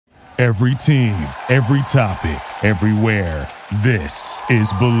Every team, every topic, everywhere. This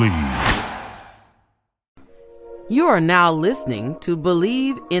is Believe. You are now listening to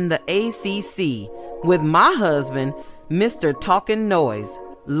Believe in the ACC with my husband, Mr. Talking Noise,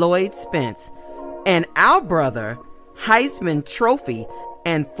 Lloyd Spence, and our brother, Heisman Trophy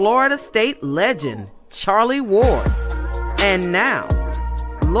and Florida State legend, Charlie Ward. And now,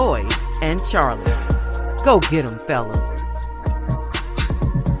 Lloyd and Charlie. Go get 'em, fellas.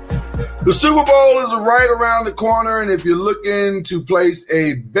 The Super Bowl is right around the corner, and if you're looking to place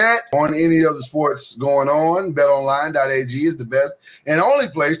a bet on any of the sports going on, betonline.ag is the best and only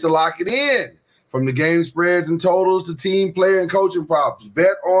place to lock it in. From the game spreads and totals to team, player, and coaching props,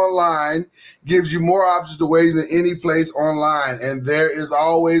 Bet Online gives you more options to wager than any place online, and there is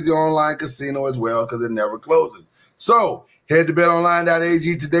always the online casino as well because it never closes. So head to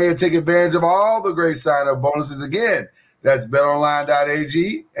betonline.ag today and take advantage of all the great sign-up bonuses again. That's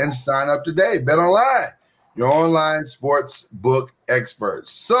betonline.ag and sign up today. BetOnline, your online sports book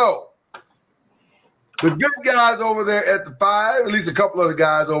experts. So, the good guys over there at the Five, at least a couple of the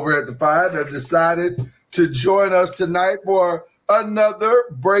guys over at the Five, have decided to join us tonight for another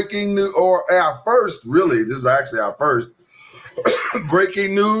breaking news, or our first, really, this is actually our first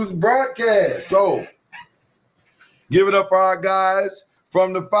breaking news broadcast. So, give it up for our guys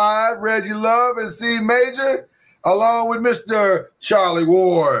from the Five, Reggie Love and C Major, along with Mr. Charlie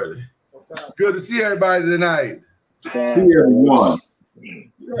Ward. Good to see everybody tonight. See everyone.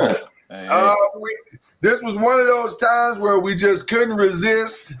 Yeah. This was one of those times where we just couldn't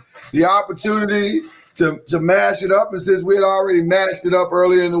resist the opportunity to mash it up. And since we had already mashed it up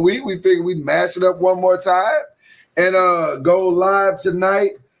earlier in the week, we figured we'd mash it up one more time and go live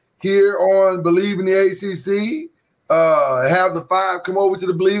tonight here on Believe in the ACC. Have the Five come over to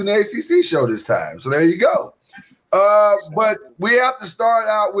the Believe in the ACC show this time. So there you go. But we have to start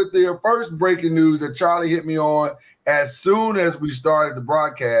out with the first breaking news that Charlie hit me on as soon as we started the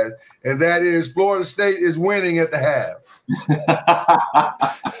broadcast, and that is Florida State is winning at the half.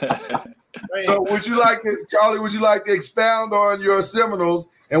 So would you like to, Charlie, would you like to expound on your Seminoles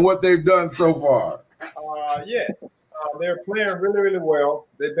and what they've done so far? They're playing really, really well.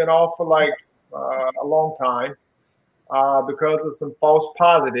 They've been off for like a long time because of some false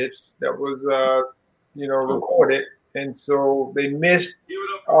positives that was recorded, and so they missed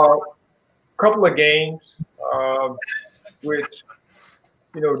a couple of games, which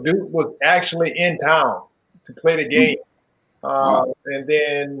Duke was actually in town to play the game, and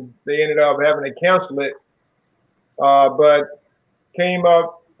then they ended up having to cancel it. But came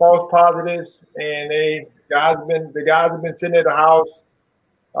up false positives, and the guys have been sitting at the house,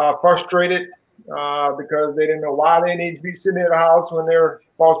 frustrated because they didn't know why they need to be sitting at the house when they're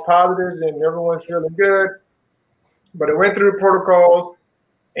false positives and everyone's feeling good. But it went through the protocols,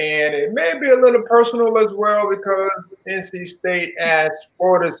 and it may be a little personal as well because NC State asked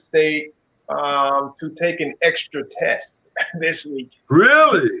Florida State to take an extra test this week.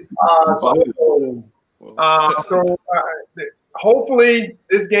 Really? Hopefully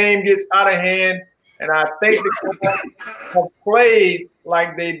this game gets out of hand, and I think they have played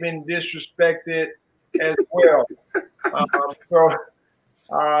like they've been disrespected as well.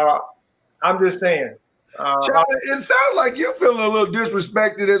 I'm just saying. Charlie, it sounds like you're feeling a little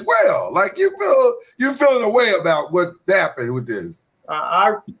disrespected as well. Like you're feeling a way about what happened with this.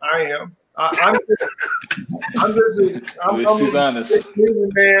 I am. I'm honest,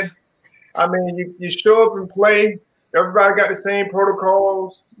 man. I mean, you show up and play. Everybody got the same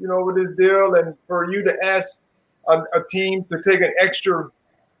protocols, with this deal, and for you to ask a team to take an extra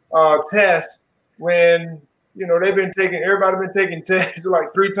test when everybody been taking tests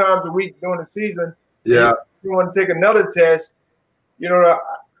like 3 times a week during the season. Yeah. You want to take another test,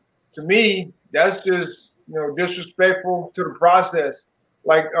 to me, that's just, disrespectful to the process.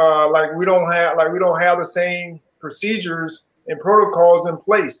 Like we don't have the same procedures and protocols in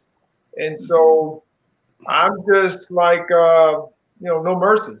place. And so I'm just like, no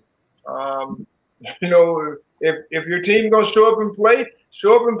mercy. If your team going to show up and play,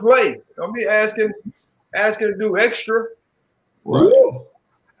 show up and play. Don't be asking to do extra. Right.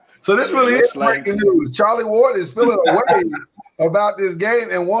 So this really is breaking news. Charlie Ward is feeling a way about this game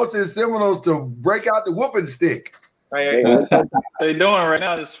and wants his Seminoles to break out the whooping stick. They're doing right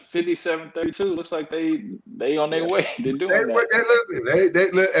now. It's 57-32. Looks like they on their way. They're doing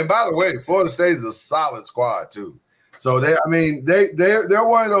that. And by the way, Florida State is a solid squad too. So they're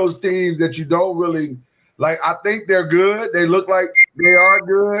one of those teams that you don't really like. I think they're good. They look like they are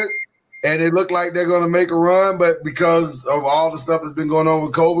good. And they look like they're going to make a run, but because of all the stuff that's been going on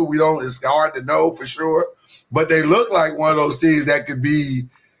with COVID, it's hard to know for sure. But they look like one of those teams that could be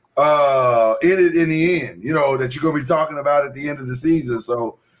in it in the end, that you're going to be talking about at the end of the season.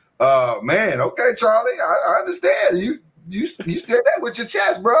 So, man, okay, Charlie, I understand. You said that with your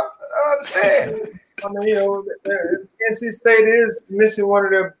chest, bro. I understand. I mean, NC State is missing one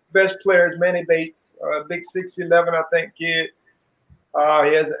of their best players, Manny Bates, big 6'11", I think, kid.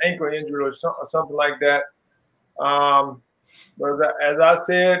 He has an ankle injury or something like that. But as I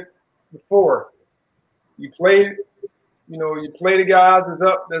said before, you play the guys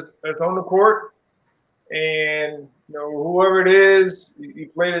that's on the court, and whoever it is, you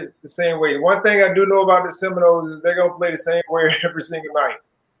play it the same way. One thing I do know about the Seminoles is they're gonna play the same way every single night.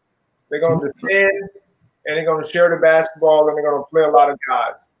 They're gonna defend, and they're gonna share the basketball, and they're gonna play a lot of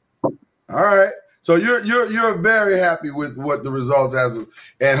guys. All right. So you're very happy with what the results have,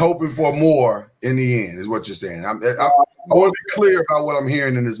 and hoping for more in the end is what you're saying. I want to be clear about what I'm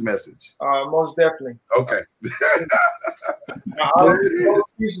hearing in this message. Most definitely. Okay. No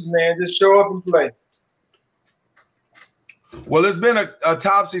excuses, man. Just show up and play. Well, it's been a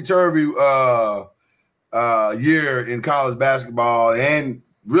topsy-turvy year in college basketball and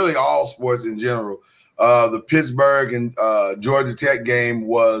really all sports in general. The Pittsburgh and Georgia Tech game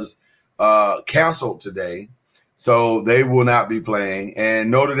was canceled today, so they will not be playing. And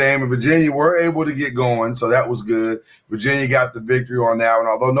Notre Dame and Virginia were able to get going, so that was good. Virginia got the victory on that one,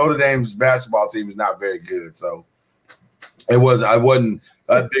 although Notre Dame's basketball team is not very good, so I wasn't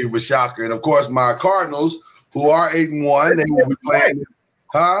a big of a shocker. And of course, my Cardinals, who are 8-1, they will be playing.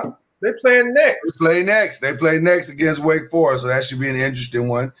 Huh? They're playing next. They play next against Wake Forest, so that should be an interesting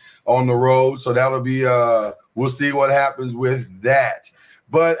one on the road. So that'll be we'll see what happens with that.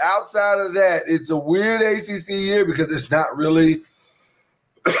 But outside of that, it's a weird ACC year because it's not really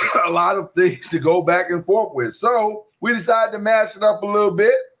a lot of things to go back and forth with. So we decided to mash it up a little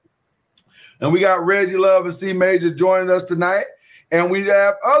bit. And we got Reggie Love and C Major joining us tonight. And we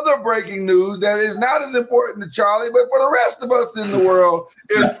have other breaking news that is not as important to Charlie, but for the rest of us in the world,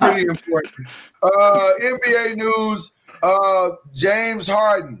 it's pretty important. NBA news, James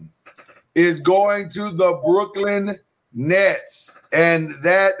Harden is going to the Brooklyn Nets. And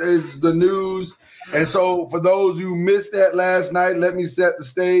that is the news. And so for those who missed that last night, let me set the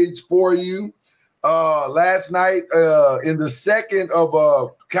stage for you. Last night, in the second of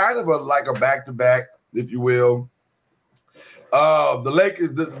kind of like a back-to-back, if you will, the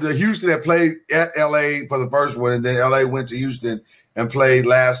Lakers, the Houston had played at LA for the first one, and then LA went to Houston and played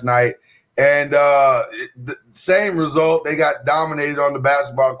last night. And the same result, they got dominated on the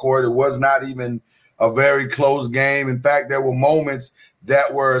basketball court. It was not even a very close game. In fact, there were moments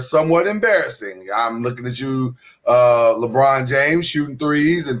that were somewhat embarrassing. I'm looking at you, LeBron James, shooting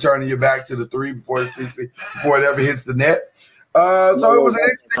threes and turning your back to the three before it ever hits the net. So it was an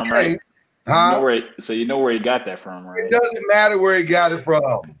interesting game. Huh? You know where he got that from, right? It doesn't matter where he got it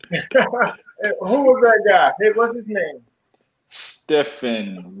from. Who was that guy? Hey, what's his name?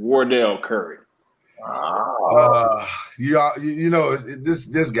 Stephen Wardell Curry. You know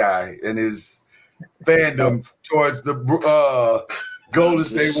this guy and his fandom towards the Golden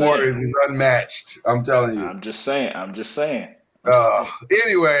State Warriors is unmatched. I'm telling you. I'm just saying.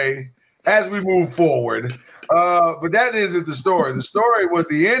 Anyway, as we move forward, but that isn't the story. The story was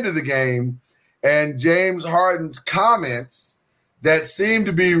the end of the game and James Harden's comments that seemed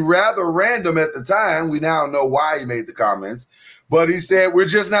to be rather random at the time. We now know why he made the comments, but he said, we're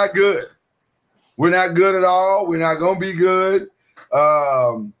just not good. We're not good at all. We're not going to be good.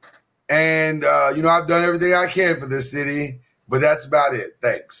 I've done everything I can for this city, but that's about it.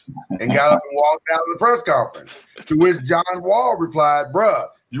 Thanks. And got up and walked out of the press conference, to which John Wall replied, bruh,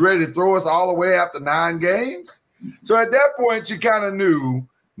 you ready to throw us all away after 9 games? So at that point, you kind of knew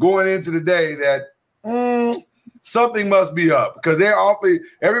going into the day that something must be up because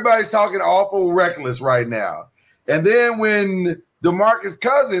everybody's talking awful reckless right now. And then when DeMarcus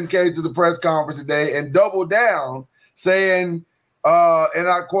Cousins came to the press conference today and doubled down saying, and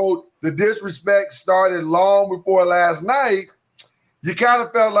I quote, the disrespect started long before last night, you kind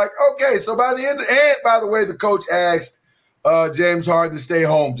of felt like, okay, so by the end, and by the way, the coach asked James Harden to stay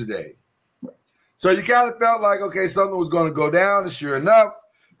home today. So you kind of felt like, okay, something was going to go down. And sure enough,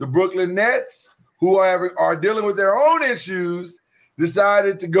 the Brooklyn Nets, who are dealing with their own issues,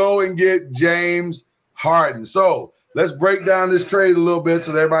 decided to go and get James Harden. So let's break down this trade a little bit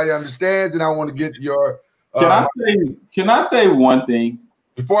so that everybody understands. And I want to get your Can I say one thing?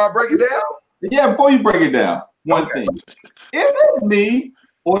 Before I break it down? Yeah, before you break it down. One thing. Is it me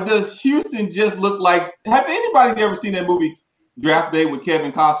or does Houston just look like – have anybody ever seen that movie Draft Day with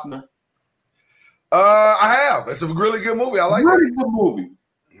Kevin Costner? I have. It's a really good movie. I like it. Really good movie.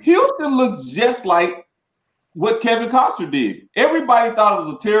 Houston looks just like what Kevin Costner did. Everybody thought it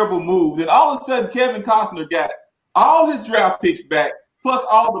was a terrible move. Then all of a sudden, Kevin Costner got all his draft picks back, plus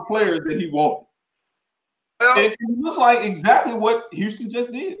all the players that he wanted. Well, it looks like exactly what Houston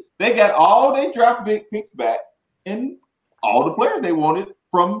just did. They got all their draft picks back and all the players they wanted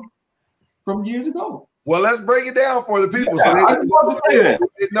from years ago. Well, let's break it down for the people. Yeah, I just wanted to say that.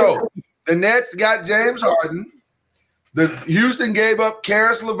 No, the Nets got James Harden. The Houston gave up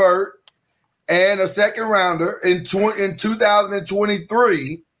Karis LeVert and a second rounder in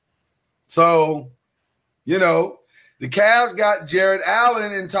 2023. So, the Cavs got Jared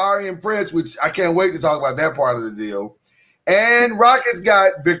Allen and Taurean Prince, which I can't wait to talk about that part of the deal. And Rockets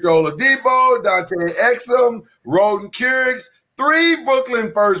got Victor Oladipo, Dante Exum, Roden Keurig, 3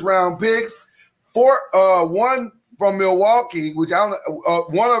 Brooklyn first-round picks, 1 from Milwaukee, which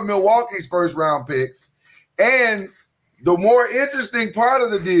one of Milwaukee's first-round picks, and the more interesting part of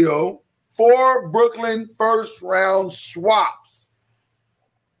the deal, 4 Brooklyn first-round swaps.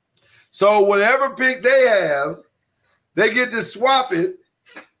 So whatever pick they have, they get to swap it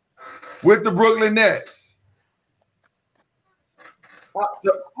with the Brooklyn Nets.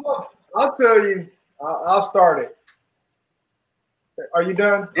 I'll tell you. I'll start it. Are you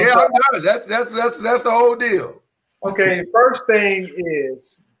done? Yeah, I'm done. That's the whole deal. Okay. The first thing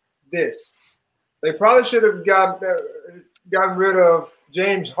is this: they probably should have gotten rid of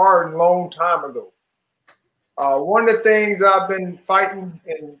James Harden a long time ago. One of the things I've been fighting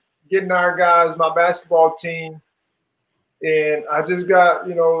and getting our guys, my basketball team. And I just got,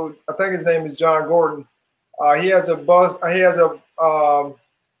 I think his name is John Gordon. He has a book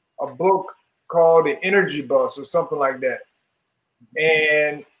called The Energy Bus or something like that.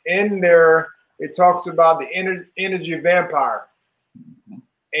 And in there, it talks about the energy vampire.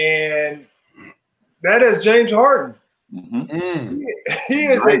 And that is James Harden. Mm-hmm. He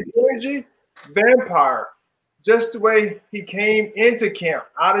is an energy vampire. Just the way he came into camp,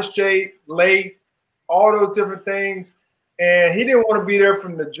 out of shape, late, all those different things. And he didn't want to be there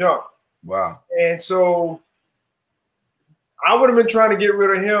from the jump. Wow. And so I would have been trying to get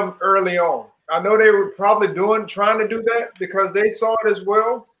rid of him early on. I know they were probably trying to do that because they saw it as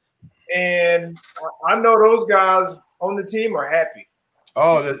well. And I know those guys on the team are happy.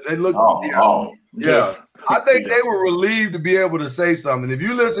 Oh, they look. Yeah. I think they were relieved to be able to say something. If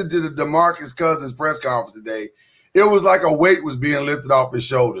you listen to the DeMarcus Cousins press conference today, it was like a weight was being lifted off his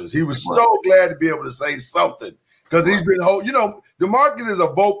shoulders. He was so glad to be able to say something. Because he's been, DeMarcus is a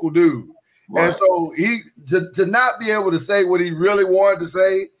vocal dude. Right. And so to not be able to say what he really wanted to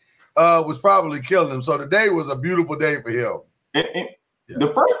say was probably killing him. So today was a beautiful day for him.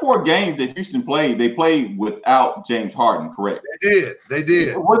 The first 4 games that Houston played, they played without James Harden, correct? They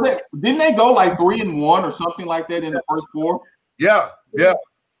did. Didn't they go like 3-1 or something like that in the first 4? Yeah.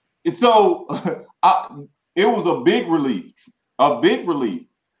 So it was a big relief.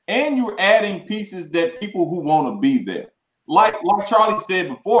 And you're adding pieces that people who want to be there. Like Charlie said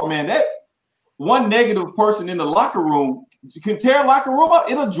before, man, that one negative person in the locker room can tear a locker room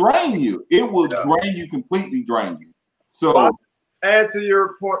up. It'll drain you. It will drain you, completely drain you. So I'll add to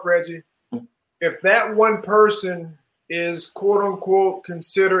your point, Reggie. If that one person is quote unquote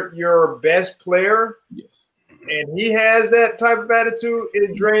considered your best player, yes, and he has that type of attitude,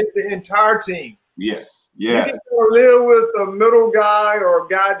 it drains the entire team. Yes. You can live with a middle guy or a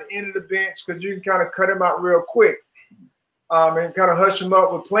guy at the end of the bench because you can kind of cut him out real quick and kind of hush him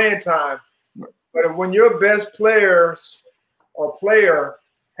up with playing time. But when your best player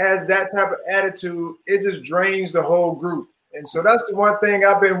has that type of attitude, it just drains the whole group. And so that's the one thing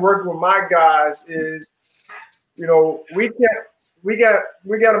I've been working with my guys is, we got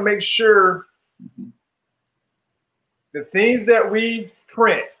to make sure the things that we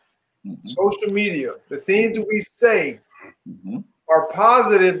print, social media, the things that we say are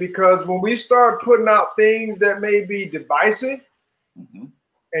positive, because when we start putting out things that may be divisive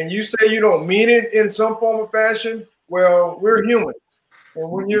and you say you don't mean it in some form or fashion, well, we're humans. And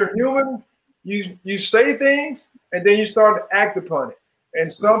when you're human, you say things and then you start to act upon it in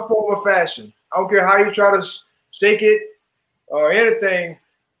some form or fashion. I don't care how you try to shake it or anything.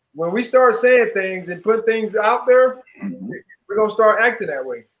 When we start saying things and put things out there, we're going to start acting that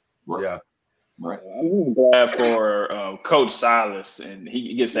way. Yeah. Right. I'm glad for Coach Silas, and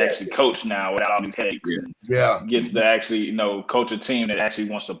he gets to actually coach now without all these headaches. Yeah. Gets to actually, coach a team that actually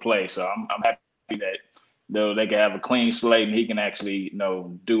wants to play. So I'm happy that they can have a clean slate and he can actually,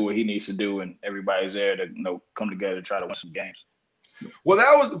 do what he needs to do, and everybody's there to, come together to try to win some games. Well,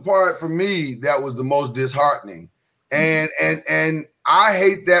 that was the part for me that was the most disheartening. And I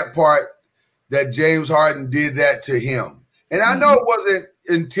hate that part that James Harden did that to him. And I know it wasn't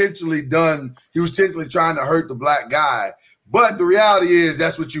intentionally done. He was intentionally trying to hurt the black guy. But the reality is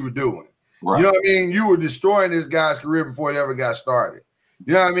that's what you were doing. Right. You know what I mean? You were destroying this guy's career before it ever got started.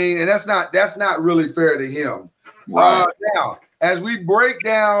 You know what I mean? And that's not really fair to him. Right. Now, as we break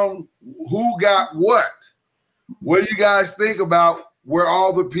down who got what do you guys think about where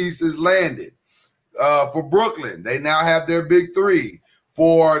all the pieces landed? For Brooklyn, they now have their big three.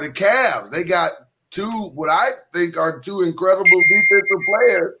 For the Cavs, they got what I think are two incredible defensive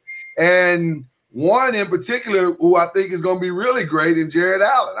players, and one in particular who I think is going to be really great in Jared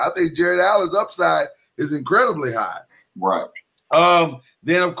Allen. I think Jared Allen's upside is incredibly high. Right.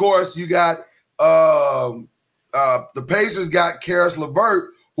 Then, of course, you got the Pacers got Karis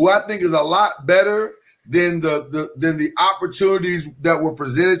LeVert, who I think is a lot better than the opportunities that were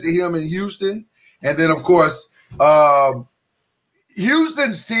presented to him in Houston. And then, of course,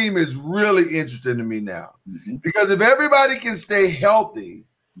 Houston's team is really interesting to me now because if everybody can stay healthy,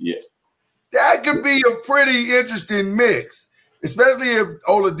 yes, that could be a pretty interesting mix, especially if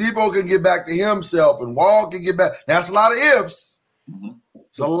Oladipo can get back to himself and Wall can get back. That's a lot of ifs.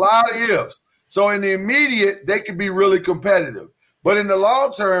 It's a lot of ifs. So in the immediate, they could be really competitive. But in the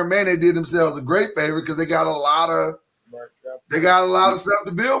long term, man, they did themselves a great favor because they got a lot of stuff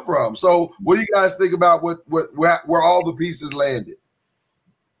to build from. So what do you guys think about where all the pieces landed?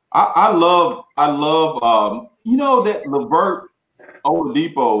 I love that LeVert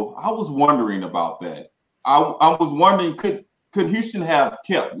Oladipo. I was wondering about that. I was wondering could Houston have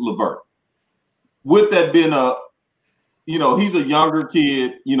kept LeVert? Would that been he's a younger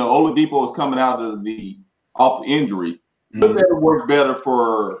kid. Oladipo is coming out of off injury. Would that work better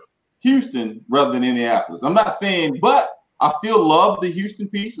for Houston rather than Indianapolis? I'm not saying, but I still love the Houston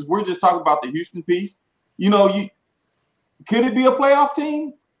pieces. We're just talking about the Houston piece. Could it be a playoff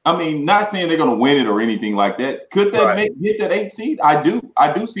team? I mean, not saying they're going to win it or anything like that. Could they get that 8th seed? I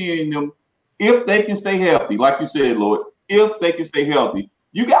do see in them if they can stay healthy, like you said, Lloyd. If they can stay healthy,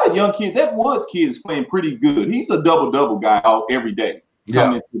 you got a young kid. That Woods kid is playing pretty good. He's a double guy out every day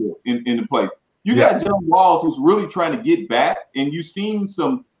coming into the place. You got John Walls who's really trying to get back, and you've seen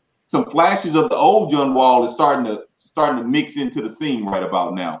some flashes of the old John Wall is starting to mix into the scene right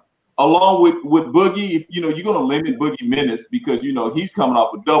about now. Along with Boogie, you're going to limit Boogie minutes because he's coming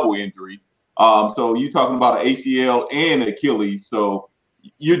off a double injury. So you're talking about an ACL and Achilles. So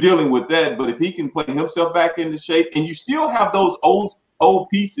you're dealing with that. But if he can play himself back into shape, and you still have those old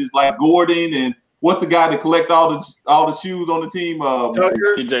pieces like Gordon and what's the guy that collect all the shoes on the team?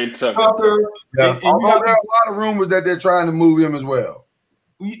 PJ Tucker. Yeah. There are a lot of rumors that they're trying to move him as well.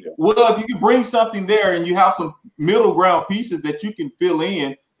 Well, if you can bring something there and you have some middle ground pieces that you can fill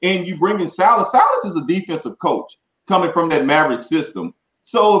in, and you bring in Salas. Salas is a defensive coach coming from that Maverick system.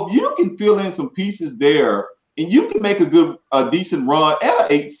 So if you can fill in some pieces there, and you can make a decent run at an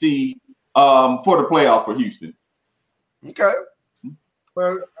 8th seed for the playoffs for Houston. Okay.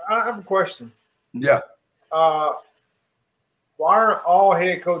 Well, I have a question. Yeah. Why aren't all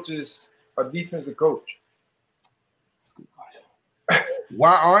head coaches a defensive coach?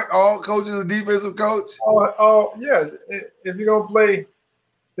 Why aren't all coaches a defensive coach? Oh, yeah. If you're gonna play,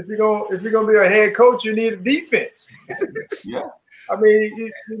 if you're gonna be a head coach, you need a defense. Yeah. I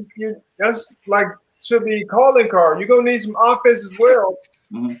mean, you that's like should be calling card. You're gonna need some offense as well.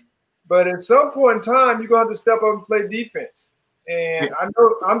 Mm-hmm. But at some point in time, you're gonna have to step up and play defense. And I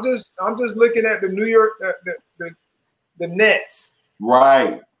know I'm just looking at the New York the Nets.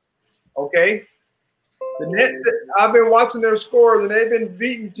 Right. Okay. The Nets, I've been watching their scores, and they've been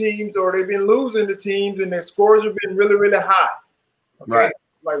beating teams or they've been losing to teams, and their scores have been really, really high. Okay? Right.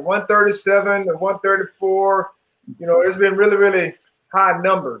 Like 137 and 134. It's been really, really high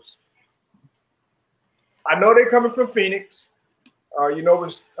numbers. I know they're coming from Phoenix.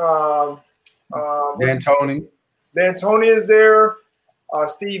 It's D'Antoni. D'Antoni is there.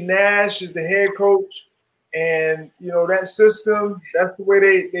 Steve Nash is the head coach. And, that system, that's the way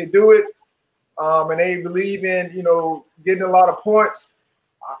they do it. And they believe in, getting a lot of points.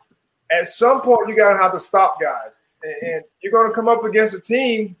 At some point, you got to have to stop guys. And you're going to come up against a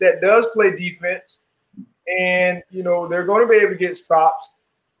team that does play defense. And, they're going to be able to get stops.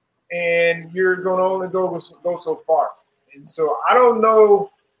 And you're going to only go so far. And so I don't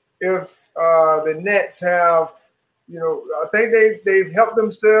know if the Nets have, I think they've helped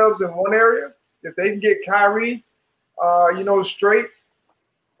themselves in one area. If they can get Kyrie, straight.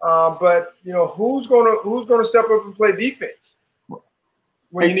 But who's gonna step up and play defense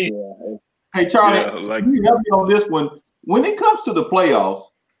when you need it? Hey Charlie, you help me on this one. When it comes to the playoffs,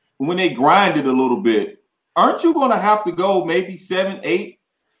 when they grind it a little bit, aren't you gonna have to go maybe 7, 8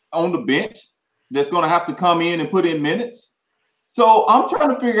 on the bench? That's gonna have to come in and put in minutes. So I'm trying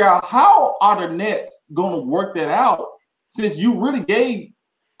to figure out how are the Nets going to work that out since you really gave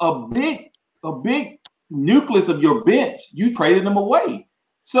a big nucleus of your bench. You traded them away.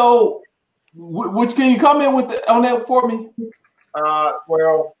 So, which can you comment on that for me?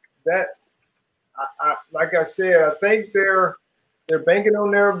 Well, that I like I said, I think they're banking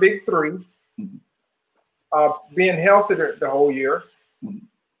on their big three, being healthy the whole year,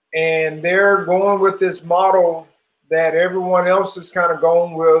 and they're going with this model that everyone else is kind of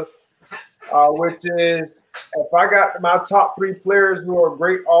going with, which is if I got my top three players who are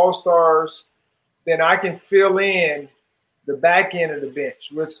great all-stars, then I can fill in the back end of the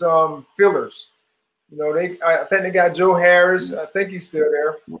bench with some fillers. You know, I think they got Joe Harris. I think he's still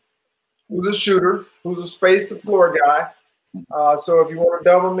there. Who's a shooter, who's a space to floor guy. So if you want to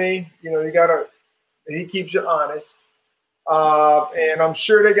double me, you know, he keeps you honest. And I'm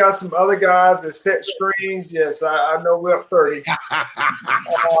sure they got some other guys that set screens. Yes, I know we're up 30.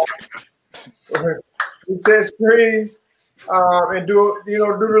 We set screens and do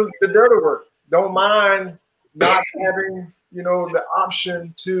the dirty work. Don't mind not having, you know, the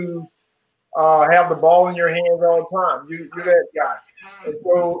option to have the ball in your hands all the time. You're that guy. And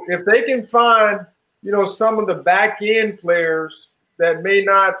so if they can find, you know, some of the back end players that may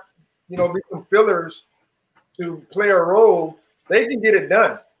not, you know, be some fillers to play a role, they can get it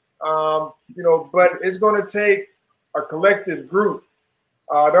done. You know, but it's going to take a collective group.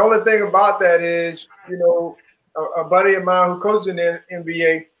 The only thing about that is, you know, a buddy of mine who coaches in the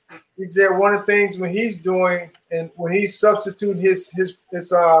NBA, he said one of the things when he's doing and when he's substituting his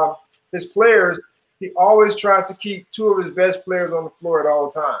players, he always tries to keep two of his best players on the floor at all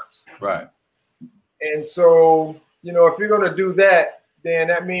times. Right. And so, you know, if you're going to do that, then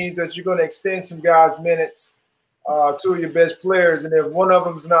that means that you're going to extend some guys' minutes, two of your best players. And if one of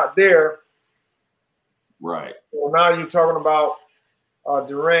them's not there, right. Well, now you're talking about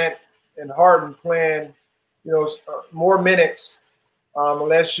Durant and Harden playing, you know, more minutes,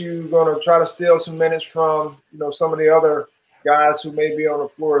 unless you're going to try to steal some minutes from, you know, some of the other guys who may be on the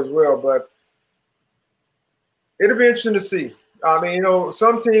floor as well. But it'll be interesting to see. I mean, you know,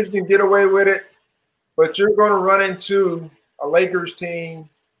 some teams can get away with it, but you're going to run into a Lakers team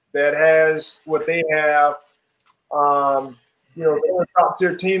that has what they have. You know, the top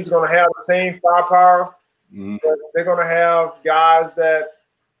tier teams are going to have the same firepower, but they're going to have guys that,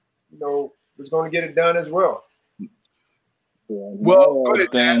 you know, is going to get it done as well. Well,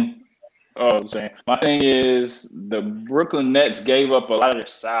 my thing is the Brooklyn Nets gave up a lot of their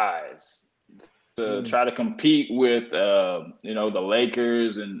size to try to compete with, you know, the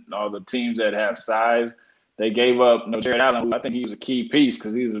Lakers and all the teams that have size. They gave up, you know, Jared Allen, who I think he was a key piece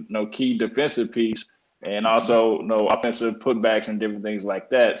because he's a key defensive piece, and also offensive putbacks and different things like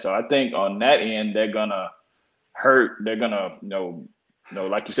that. So I think on that end, they're gonna hurt. They're gonna,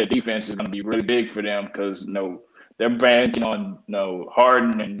 like you said, defense is gonna be really big for them because they're banking on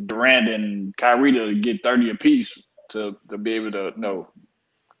Harden and Durant and Kyrie to get 30 apiece to be able to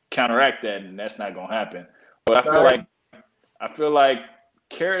counteract that, and that's not gonna happen. But I feel like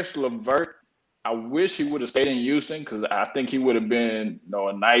Karis LeVert, I wish he would have stayed in Houston because I think he would have been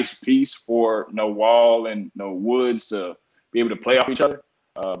a nice piece for Wall and Woods to be able to play off each other.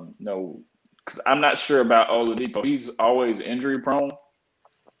 Because I'm not sure about Oladipo. He's always injury prone.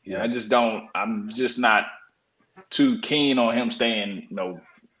 Yeah, I'm just not too keen on him staying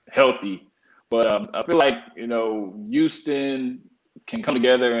healthy. But I feel like Houston can come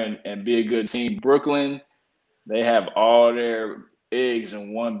together and be a good team. Brooklyn, they have all their eggs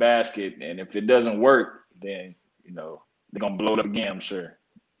in one basket, and if it doesn't work, then they're gonna blow it up again, I'm sure.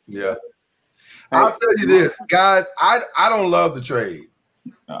 Yeah. I'll tell you this, guys, I don't love the trade.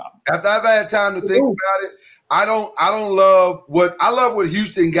 After I've had time to think about it, I love what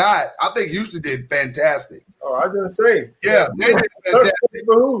Houston got. I think Houston did fantastic. Oh, I was gonna say. Yeah, they did fantastic.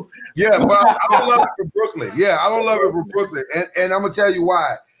 Yeah, but I don't love it for Brooklyn. Yeah, I don't love it for Brooklyn. And I'm gonna tell you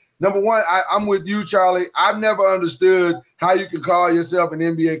why. Number one, I'm with you, Charlie. I've never understood how you can call yourself an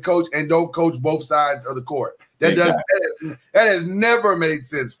NBA coach and don't coach both sides of the court. That has never made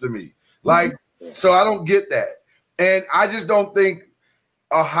sense to me. So I don't get that. And I just don't think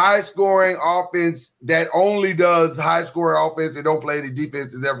a high-scoring offense that only does high-scoring offense and don't play any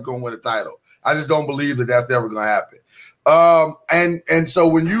defense is ever going to win a title. I just don't believe that that's ever going to happen. And so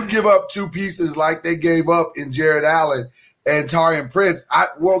when you give up two pieces like they gave up in Jared Allen and Taurean Prince,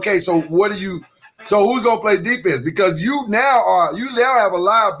 so who's going to play defense? Because you now have a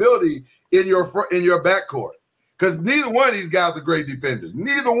liability in your backcourt because neither one of these guys are great defenders,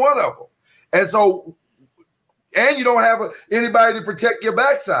 neither one of them. And so, and you don't have anybody to protect your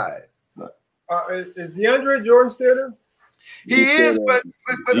backside. Is DeAndre Jordan still there? He is, but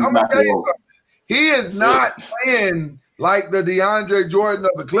I'm gonna tell you something. He is not playing like the DeAndre Jordan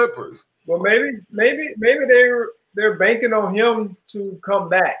of the Clippers. Well, maybe they're banking on him to come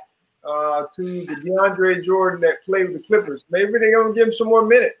back to the DeAndre Jordan that played with the Clippers. Maybe they're gonna give him some more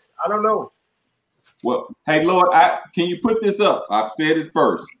minutes. I don't know. Well, hey, Lord, can you put this up? I've said it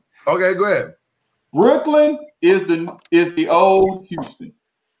first. Okay, go ahead. Brooklyn is the old Houston.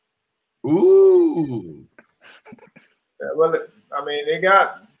 Ooh. Yeah, well, I mean, they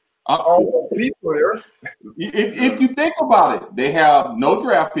got all the people there. If you think about it, they have no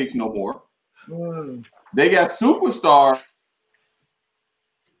draft picks no more. They got superstars.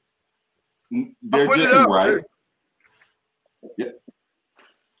 They're just right. Yeah.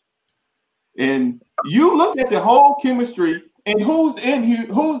 And you look at the whole chemistry, and who's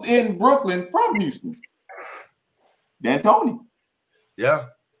in Brooklyn from Houston? D'Antoni. Yeah.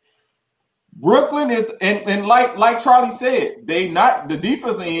 Brooklyn is, and like Charlie said, the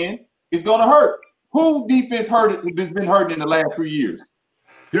defense end is going to hurt. Who defense has been hurting in the last 3 years?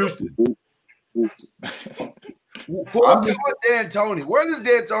 Houston. What's D'Antoni? Where does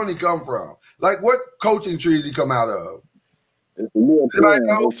D'Antoni come from? Like, what coaching tree does he come out of?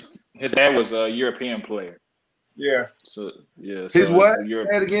 His dad was a European player. Yeah. So yeah. His what? Say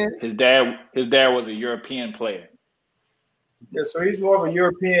it again. His dad was a European player. Yeah, so he's more of a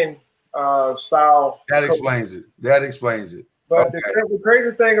European style. That explains it. But okay. The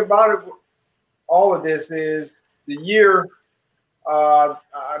crazy thing about it, all of this is the year. I'm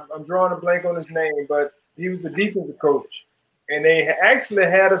drawing a blank on his name, but he was the defensive coach, and they actually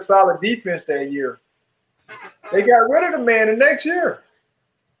had a solid defense that year. They got rid of the man the next year.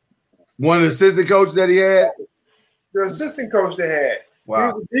 One of the assistant coaches that he had? The assistant coach they had. Wow.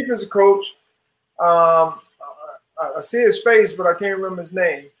 He was the defensive coach. I see his face, but I can't remember his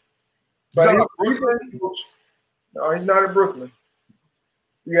name. But he's Brooklyn? No, he's not in Brooklyn.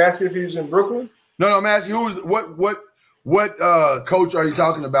 You asked if he was in Brooklyn? No, I'm asking what coach are you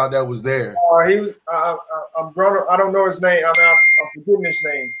talking about that was there? He was. I'm drawing. I don't know his name. I'm forgetting his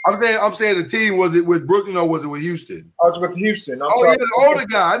name. I'm saying the team, was it with Brooklyn or was it with Houston? I was with Houston. Sorry. Yeah, the older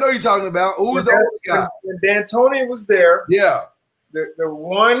guy. I know you're talking about. Who was the older guy? When D'Antoni was there. Yeah. The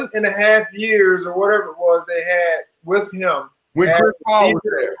 1.5 years or whatever it was they had with him. When Chris Paul was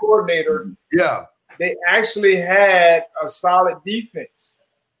there. Coordinator. Yeah. They actually had a solid defense,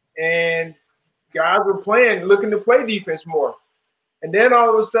 and guys were looking to play defense more. And then all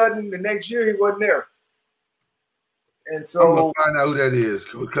of a sudden, the next year he wasn't there. And so I'm gonna find out who that is,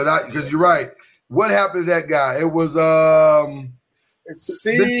 because you're right. What happened to that guy? It was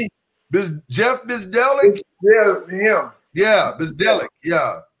Jeff Bzdelik. Yeah, him. Yeah, Bzdelik.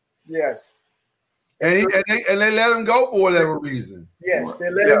 Yeah. Yes. And they let him go for whatever reason. Yes, they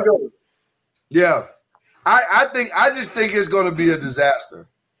let him go. Yeah. I just think it's going to be a disaster.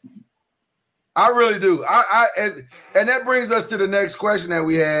 I really do. And that brings us to the next question that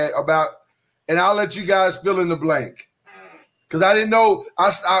we had about, and I'll let you guys fill in the blank. Because I didn't know,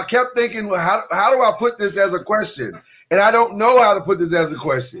 I kept thinking, how do I put this as a question? And I don't know how to put this as a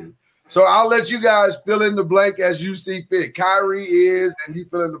question. So I'll let you guys fill in the blank as you see fit. Kyrie is, and you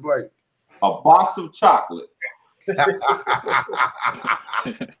fill in the blank. A box of chocolate.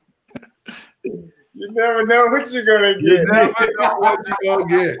 You never know what you're going to get. You never know what you're going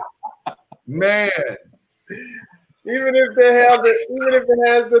to get. Man. Even if it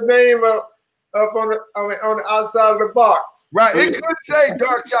has the name up on the outside of the box. Right. It could say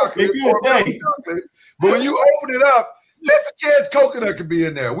dark chocolate. Chocolate, but when you open it up, there's a chance coconut could be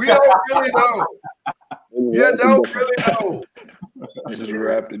in there. We don't really know. You don't really know. This is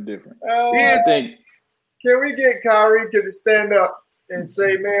wrapped in different. Can we get Kyrie to stand up and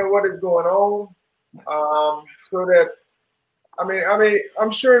say, man, what is going on? So that, I mean,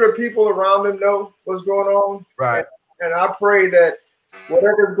 I'm sure the people around him know what's going on. Right. And I pray that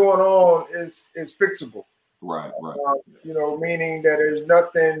whatever's going on is fixable. Right. Meaning that there's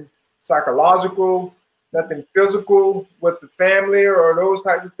nothing psychological, nothing physical with the family or those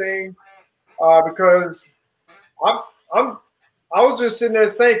types of things. Because I was just sitting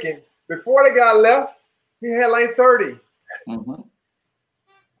there thinking, before the guy left, he had like 30. Mm-hmm.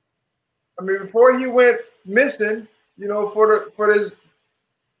 I mean, before he went missing, for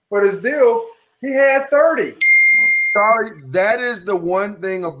this deal, he had 30. Sorry, that is the one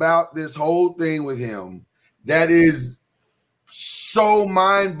thing about this whole thing with him that is so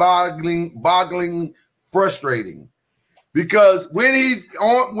mind-boggling, frustrating. Because when he's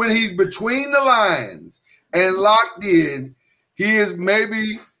between the lines and locked in, he is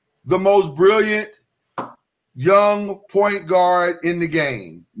maybe the most brilliant young point guard in the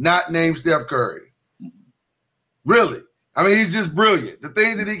game, not named Steph Curry. Really. I mean, he's just brilliant. The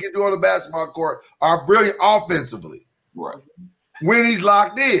things that he can do on the basketball court are brilliant offensively. Right. When he's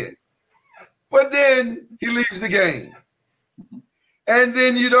locked in. But then he leaves the game. And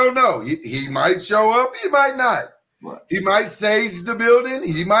then you don't know. He might show up, he might not. Right. He might sage the building,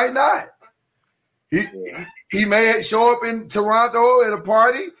 he might not. He may show up in Toronto at a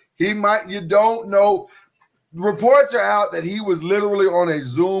party. He might, you don't know. Reports are out that he was literally on a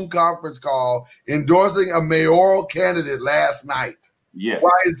Zoom conference call endorsing a mayoral candidate last night. Yes.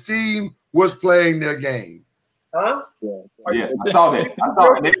 While his team was playing their game. Huh? Yes, I saw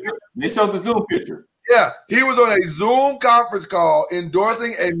that. They showed the Zoom picture. Yeah, he was on a Zoom conference call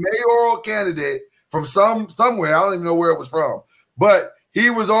endorsing a mayoral candidate from somewhere. I don't even know where it was from. But he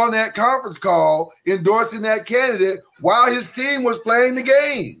was on that conference call endorsing that candidate while his team was playing the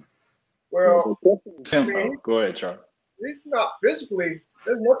game. Well, Go ahead, Charlie. He's not physically.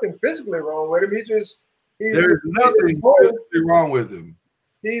 There's nothing physically wrong with him. There's nothing physically wrong with him.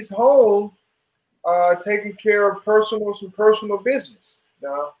 He's home, taking care of some personal business.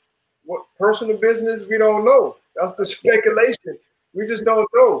 Now, what personal business we don't know. That's the speculation. We just don't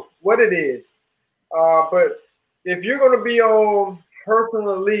know what it is. But if you're going to be on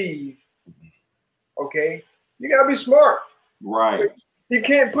personal leave, okay, you got to be smart. Right. You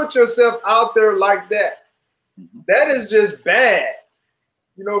can't put yourself out there like that. That is just bad,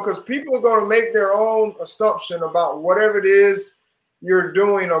 because people are going to make their own assumption about whatever it is you're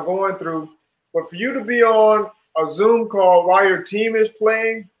doing or going through. But for you to be on a Zoom call while your team is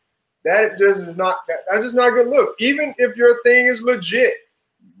playing, that's just not a good look. Even if your thing is legit.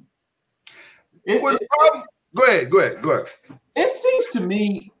 Go ahead. It seems to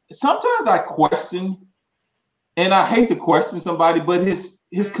me, sometimes I question, and I hate to question somebody, but his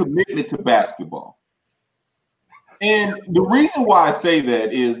commitment to basketball. And the reason why I say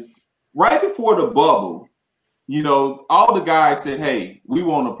that is right before the bubble, all the guys said, hey, we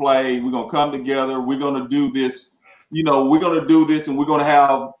want to play. We're going to come together. We're going to do this. We're going to do this, and we're going to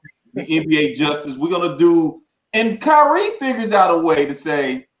have the NBA justice. We're going to do – and Kyrie figures out a way to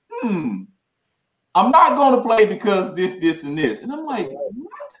say, I'm not going to play because this, and this. And I'm like, what?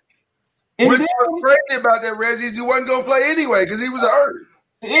 And Which was crazy about that, Reggie, is he wasn't going to play anyway because he was hurt.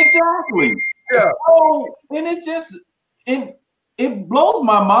 Exactly. Yeah. So, and it blows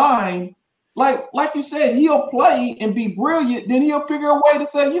my mind. Like you said, he'll play and be brilliant. Then he'll figure a way to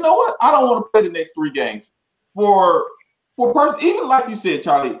say, you know what? I don't want to play the next 3 games. For even like you said,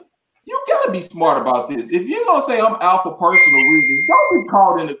 Charlie, you got to be smart about this. If you're going to say I'm out for personal reasons, don't be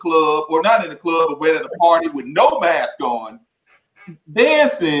caught in the club or not in the club or at a party with no mask on,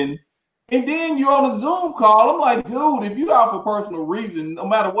 dancing. And then you're on a Zoom call. I'm like, dude, if you're out for personal reasons, no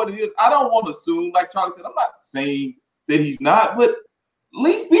matter what it is, I don't want to assume, like Charlie said, I'm not saying that he's not, but at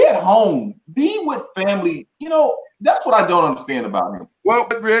least be at home. Be with family. That's what I don't understand about him. Well,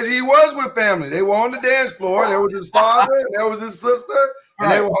 but Reggie, he was with family. They were on the dance floor. There was his father, and there was his sister,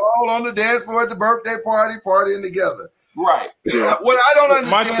 and they were all on the dance floor at the birthday party, partying together. Right. What I don't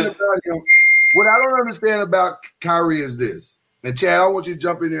understand about him, what I don't understand about Kyrie is this. And Chad, I want you to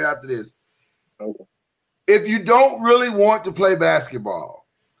jump in here after this. Okay. If you don't really want to play basketball,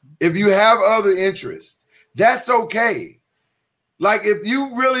 if you have other interests, that's okay. Like if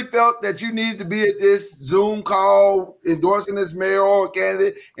you really felt that you needed to be at this Zoom call endorsing this mayoral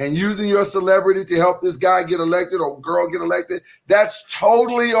candidate and using your celebrity to help this guy get elected or girl get elected, that's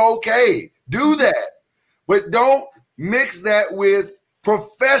totally okay. Do that. But don't mix that with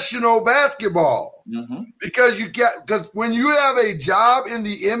professional basketball. Because when you have a job in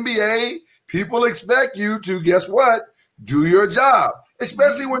the NBA, people expect you to, guess what? Do your job,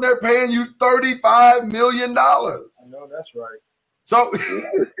 especially when they're paying you $35 million. I know that's right. So,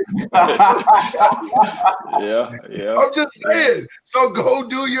 yeah. I'm just saying. So go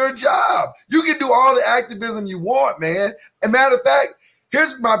do your job. You can do all the activism you want, man. And matter of fact,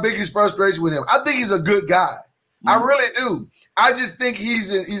 here's my biggest frustration with him. I think he's a good guy. I really do. I just think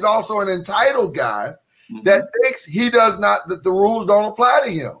he's also an entitled guy that thinks that the rules don't apply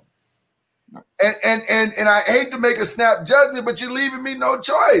to him. And I hate to make a snap judgment, but you're leaving me no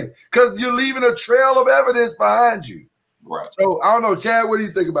choice because you're leaving a trail of evidence behind you. Right. So I don't know, Chad, what do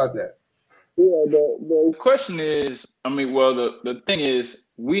you think about that? Yeah, the question is, the thing is,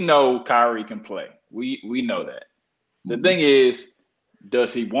 we know Kyrie can play. We know that. The thing is,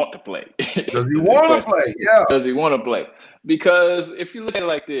 does he want to play? Does he want to play? Yeah. Does he want to play? Because if you look at it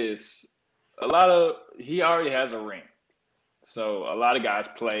like this, he already has a ring. So a lot of guys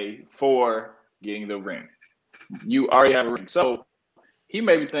play for getting the ring. You already have a ring. So he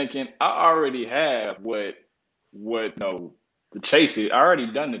may be thinking, I already have the chase is. I already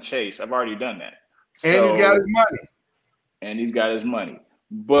done the chase. I've already done that. And he's got his money. and he's got his money.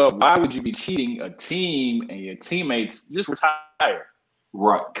 But why would you be cheating a team and your teammates? Just retire.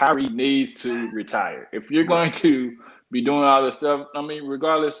 Right. Kyrie needs to retire. If you're going to be doing all this stuff, I mean,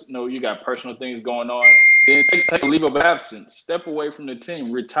 regardless, you got personal things going on, then take a leave of absence. Step away from the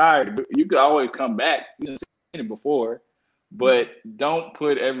team. Retire. You could always come back. You've seen it before. But don't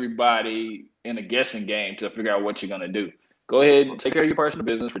put everybody in a guessing game to figure out what you're going to do. Go ahead and take care of your personal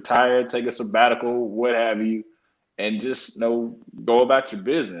business, retire, take a sabbatical, what have you, and just go about your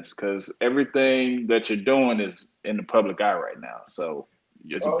business, because everything that you're doing is in the public eye right now. So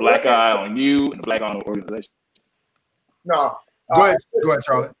it's a black eye on you and a black eye on the organization. No. Go ahead,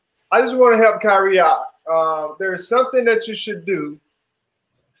 Charlie. I just want to help Kyrie out. There's something that you should do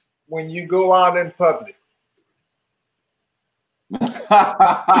when you go out in public. Yeah.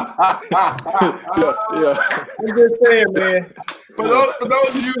 I'm just saying, man. For those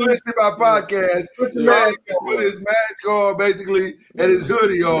of you listening to my podcast, Charlie put his mask on basically and his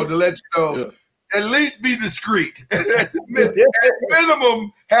hoodie on to let you know. At least be discreet. At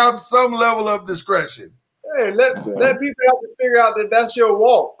minimum, have some level of discretion. Hey, let people have to figure out that that's your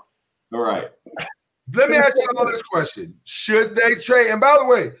walk. All right. Let me ask you all this question. Should they trade? And by the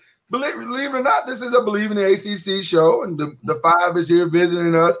way, believe it or not, this is a Believe in the ACC show, and the five is here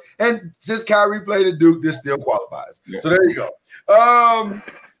visiting us. And since Kyrie played at Duke, this still qualifies. Yeah. So there you go.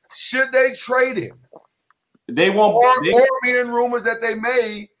 Should they trade him? They won't. Or meaning rumors that they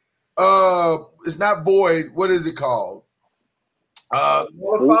may. It's not void. What is it called?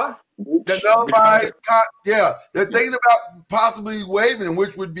 Nullify? The nullifies. Yeah, they're thinking about possibly waiving him,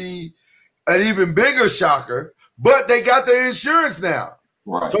 which would be an even bigger shocker. But they got their insurance now,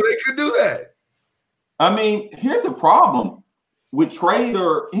 right? So they could do that. I mean, here's the problem with trade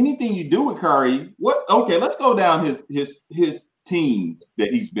or anything you do with Curry. Okay, let's go down his teams that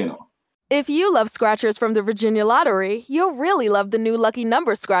he's been on. If you love scratchers from the Virginia Lottery, you'll really love the new Lucky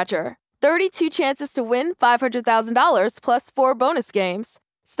Number Scratcher. 32 chances to win $500,000 plus 4 bonus games.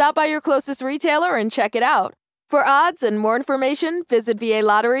 Stop by your closest retailer and check it out. For odds and more information, visit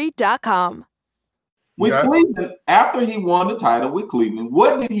VALottery.com. With Cleveland, after he won the title with Cleveland,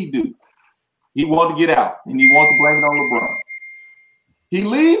 what did he do? He wanted to get out, and he wanted to blame it on LeBron. He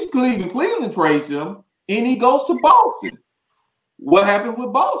leaves Cleveland. Cleveland trades him, and he goes to Boston. What happened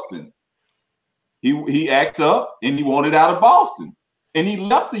with Boston? He acts up, and he wanted out of Boston, and he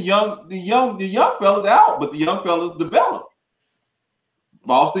left the young fellas out, but the young fellas developed.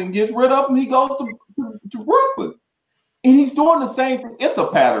 Boston gets rid of him. He goes to Brooklyn, and he's doing the same thing. It's a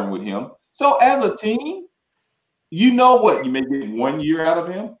pattern with him. So as a team, you know what? You may get 1 year out of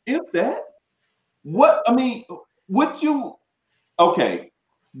him, if that.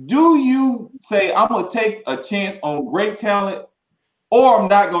 Do you say I'm gonna take a chance on great talent, or I'm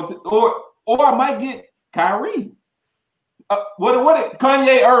not going to, or I might get Kyrie? What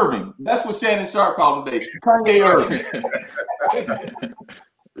Kanye Irving? That's what Shannon Sharp called him today. Kanye Irving.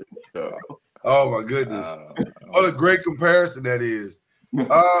 Oh my goodness! What a great comparison that is.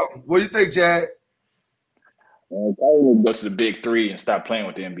 What do you think, Chad? Go to the big three and stop playing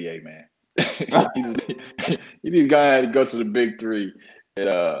with the NBA, man. You need to go to the big three.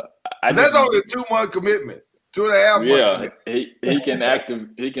 That's only a 2-month commitment, 2.5 months. Yeah,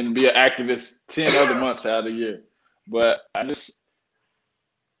 he can be an activist 10 other months out of the year. But I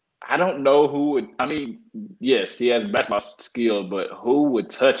don't know who would. I mean, yes, he has basketball skill, but who would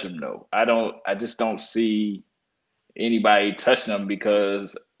touch him though? I just don't see anybody touching him,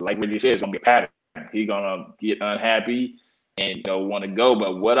 because, like what you said, it's gonna be a pattern. He's gonna get unhappy and want to go.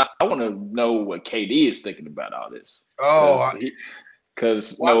 But what I want to know what KD is thinking about all this.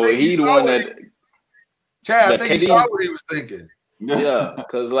 Because he's the one that. Chad, I think he saw what he was thinking. Yeah,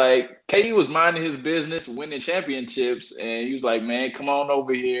 because KD was minding his business, winning championships, and he was like, "Man, come on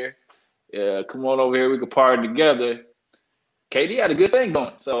over here. Come on over here. We can party together." KD had a good thing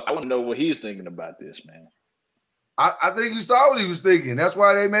going, so I want to know what he's thinking about this, man. I think you saw what he was thinking. That's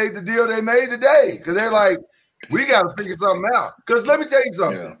why they made the deal they made today, because they're like, we got to figure something out. Because let me tell you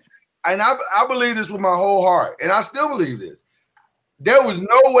something, and I believe this with my whole heart, and I still believe this. There was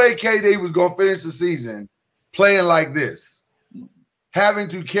no way KD was going to finish the season playing like this, having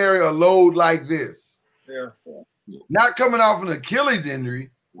to carry a load like this. Yeah. Not coming off an Achilles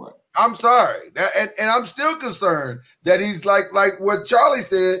injury. Right. I'm sorry. And I'm still concerned that he's like what Charlie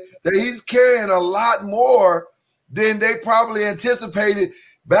said, that he's carrying a lot more than they probably anticipated.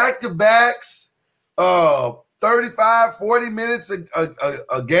 Back-to-backs, 35, 40 minutes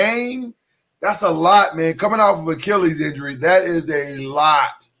a game. That's a lot, man. Coming off of Achilles injury, that is a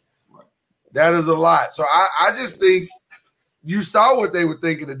lot. Right. That is a lot. So I just think you saw what they were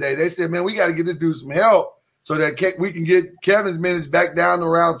thinking today. They said, man, we got to get this dude some help, so that we can get Kevin's minutes back down to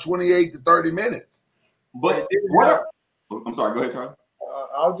around 28 to 30 minutes. But I'm sorry. Go ahead, Charlie.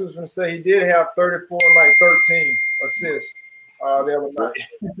 I was just going to say he did have 34 and like 13 assists the other night.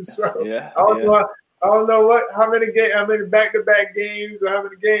 So Yeah. I don't know how many back-to-back games or how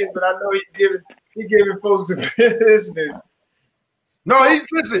many games, but I know he giving folks the business. No,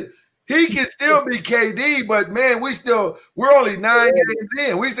 listen. He can still be KD, but man, we're only 9 games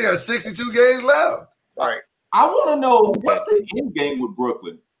in. We still got 62 games left. Right. I want to know what's the end game with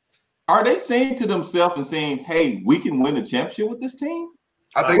Brooklyn. Are they saying to themselves and saying, "Hey, we can win a championship with this team"?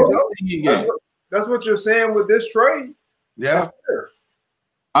 I think so. That's what you're saying with this trade. Yeah.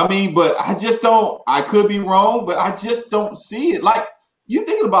 I mean, but I just don't. I could be wrong, but I just don't see it. Like you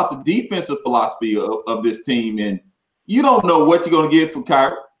thinking about the defensive philosophy of this team, and you don't know what you're going to get from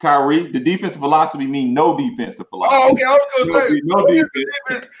Kyrie. The defensive philosophy means no defensive philosophy. Oh, okay. I was going to say no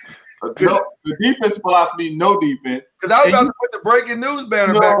defense. The defense philosophy, no defense. Because I was about to put the breaking news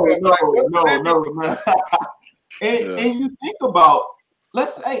banner back up. No. And you think about,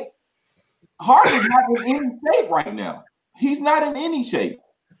 let's say, Harden's not in any shape right now. He's not in any shape.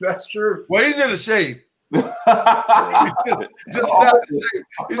 That's true. Well, he's in a shape. He's just not the shape.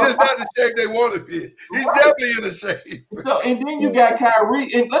 He's just not the shape they want to be. He's definitely in a shape. So, and then you got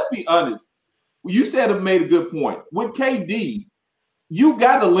Kyrie, and let's be honest. You made a good point. With KD, you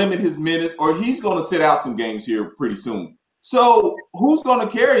got to limit his minutes, or he's going to sit out some games here pretty soon. So who's going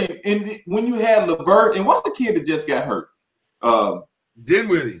to carry him? And when you had LeVert, and what's the kid that just got hurt?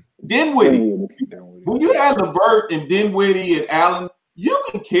 Dinwiddie. When you had LeVert and Dinwiddie and Allen, you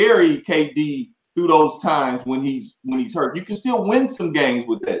can carry KD through those times when he's hurt. You can still win some games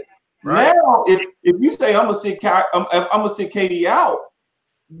with that. Right. Now, if you say I'm gonna sit KD out,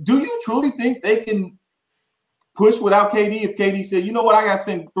 do you truly think they can push without KD? If KD said, you know what, I got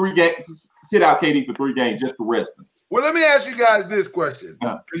to sit out KD for 3 games just to rest him. Well, let me ask you guys this question,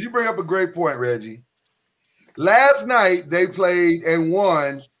 because you bring up a great point, Reggie. Last night they played and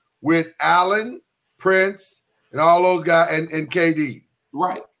won with Allen, Prince, and all those guys, and KD.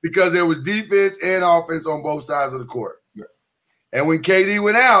 Right. Because there was defense and offense on both sides of the court. Yeah. And when KD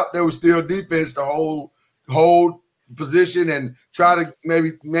went out, there was still defense to hold position and try to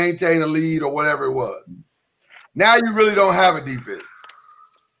maybe maintain a lead or whatever it was. Now you really don't have a defense.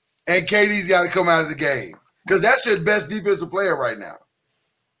 And KD's got to come out of the game because that's your best defensive player right now.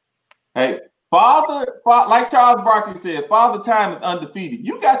 Hey, Father, like Charles Barkley said, Father Time is undefeated.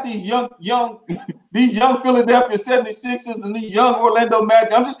 You got these young Philadelphia 76ers and these young Orlando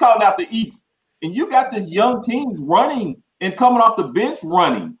Magic. I'm just calling out the East. And you got these young teams running and coming off the bench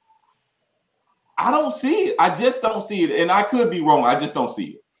running. I don't see it. I just don't see it. And I could be wrong. I just don't see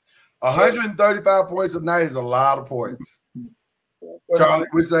it. 135 points a night is a lot of points. Charlie,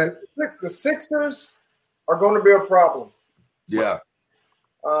 what you say? The Sixers are going to be a problem. Yeah.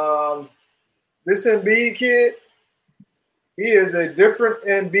 This Embiid kid, he is a different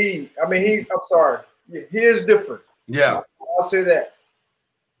Embiid. I mean, he is different. Yeah. I'll say that.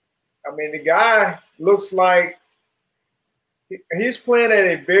 I mean, the guy looks like he's playing at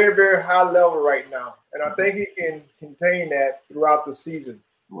a very, very high level right now. And I think he can contain that throughout the season.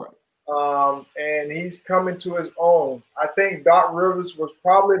 Right. And he's coming to his own. I think Doc Rivers was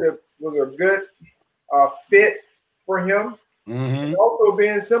probably was a good fit for him. Mm-hmm. And also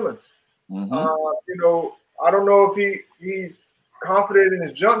Ben Simmons. Mm-hmm. I don't know if he's confident in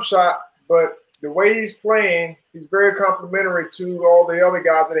his jump shot, but the way he's playing, he's very complimentary to all the other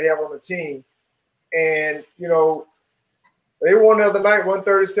guys that they have on the team. And, they won the other night,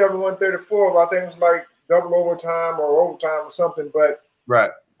 137-134, but I think it was like double overtime or overtime or something. But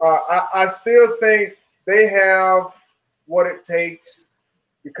right. I still think they have what it takes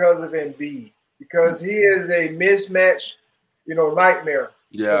because of Embiid, because he is a mismatch, nightmare.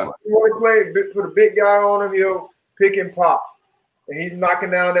 Yeah. So you want to put a big guy on him, he'll pick and pop, and he's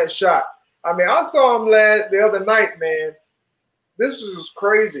knocking down that shot. I mean, I saw him the other night, man. This was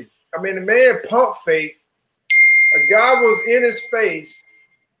crazy. I mean, the man pump fake. A guy was in his face,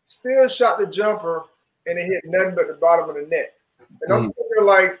 still shot the jumper, and it hit nothing but the bottom of the net. And I'm thinking,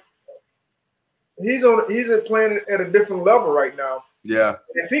 like, he's playing at a different level right now. Yeah.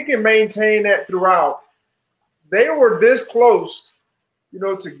 If he can maintain that throughout, they were this close,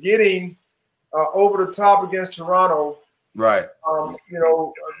 to getting over the top against Toronto. Right.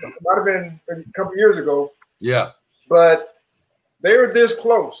 It might have been a couple years ago. Yeah. But they were this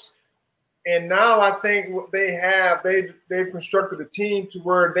close. And now I think what they have, they've constructed a team to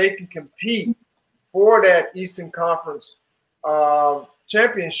where they can compete for that Eastern Conference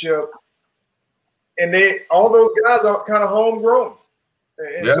championship. And all those guys are kind of homegrown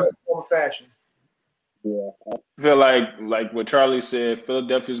in some form of fashion. Yeah. I feel like what Charlie said,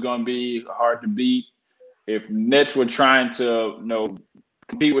 Philadelphia's going to be hard to beat. If Nets were trying to,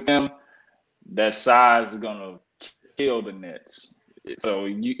 compete with them, that size is going to kill the Nets. So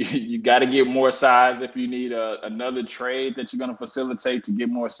you got to get more size if you need another trade that you're going to facilitate to get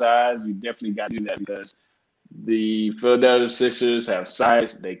more size. You definitely got to do that because the Philadelphia Sixers have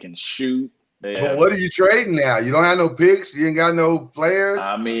size. They can shoot. But what are you trading now? You don't have no picks. You ain't got no players.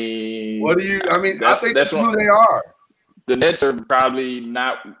 I mean, what do you? I mean, I think that's who they are. The Nets are probably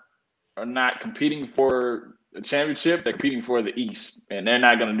not competing for a championship. They're competing for the East, and they're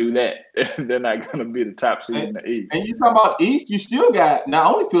not going to do that. They're not going to be the top seed in the East. And you talk about East, you still got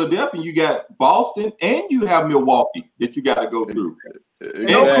not only Philadelphia, you got Boston, and you have Milwaukee that you got to go through.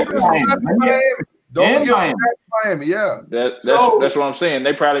 Don't forget Miami. Yeah, that's what I'm saying.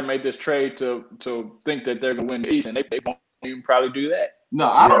 They probably made this trade to think that they're going to win the East, and they won't even probably do that. No,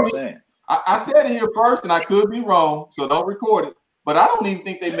 I don't. I said it here first, and I could be wrong, so don't record it. But I don't even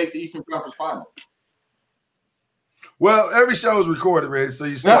think they make the Eastern Conference Finals. Well, every show is recorded, Red, so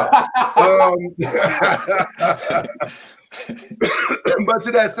you stop. But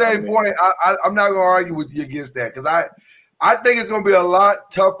to that same point, I'm not going to argue with you against that because I think it's going to be a lot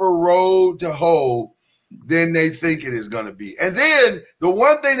tougher road to hoe than they think it is going to be. And then the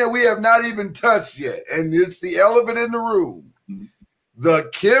one thing that we have not even touched yet, and it's the elephant in the room, the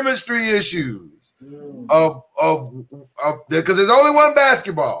chemistry issues of because there's only one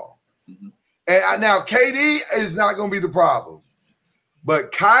basketball. And now KD is not going to be the problem,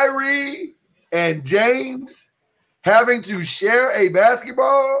 but Kyrie and James having to share a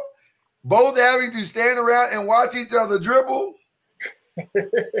basketball, both having to stand around and watch each other dribble.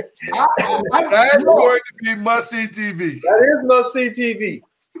 That's going to be must-see TV. That is must-see TV.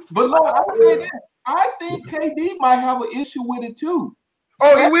 But look, I think KD might have an issue with it too.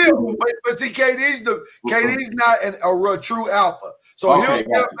 Oh, he will. But see, KD's not a true alpha. So he'll step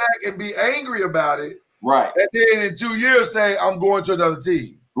back and be angry about it. Right. And then in 2 years say, I'm going to another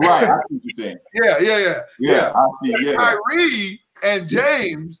team. Right. I see what you're saying. Yeah. I see, yeah. Kyrie and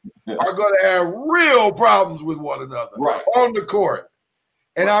James are going to have real problems with one another on the court.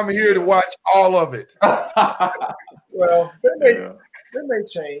 And I'm here to watch all of it. Well, that may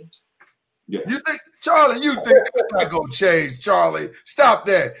change. Yeah. You think, Charlie, it's not going to change, Charlie. Stop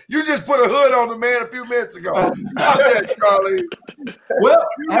that. You just put a hood on the man a few minutes ago. Stop that, Charlie. Well,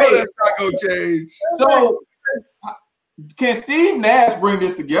 that's not going to change. So, can Steve Nash bring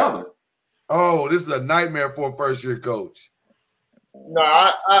this together? Oh, this is a nightmare for a first-year coach. No,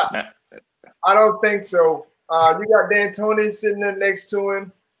 I don't think so. You got D'Antoni sitting there next to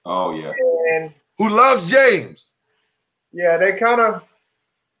him. Oh, yeah. And who loves James. Yeah, they kind of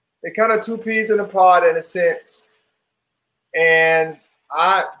two peas in a pod in a sense. And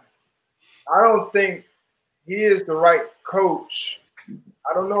I don't think he is the right coach.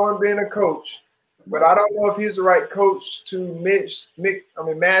 I don't know him being a coach, but I don't know if he's the right coach to make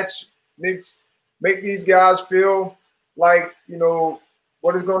these guys feel like,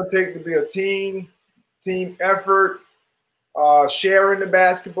 what it's going to take to be a team effort, sharing the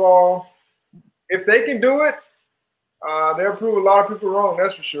basketball. If they can do it, they'll prove a lot of people wrong,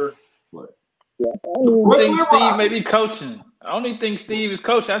 that's for sure. I think Steve may be coaching. I don't even think Steve is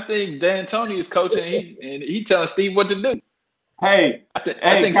coaching. I think D'Antoni is coaching, and he telling Steve what to do. Hey, I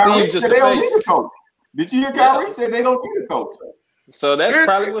think Steve just they don't need a coach. Did you hear Kyrie say they don't need a coach? So that's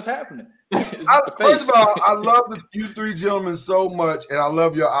probably what's happening. First of all, I love you three gentlemen so much, and I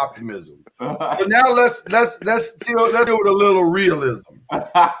love your optimism. So now let's deal with a little realism.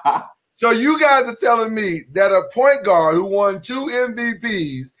 So you guys are telling me that a point guard who won 2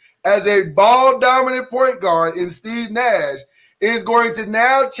 MVPs as a ball-dominant point guard in Steve Nash is going to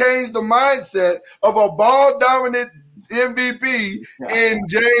now change the mindset of a ball-dominant MVP in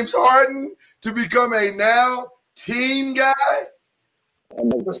James Harden to become a now team guy? He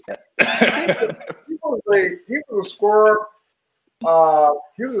was a scorer.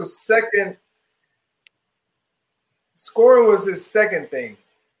 He was a second. Scoring was his second thing.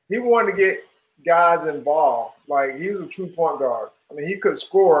 He wanted to get guys involved. Like, he was a true point guard. I mean, he could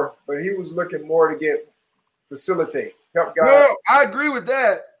score, but he was looking more to facilitate, help guys. No, I agree with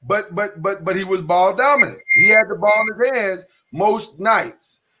that. But he was ball dominant. He had the ball in his hands most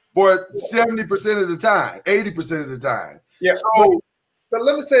nights for 70% of the time, 80% of the time. Yeah. So, but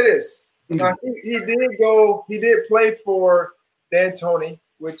let me say this. Now, he did play for D'Antoni,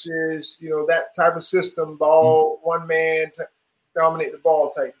 which is, that type of system, ball, one man, dominate the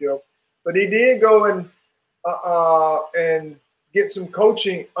ball type deal. But he did go and get some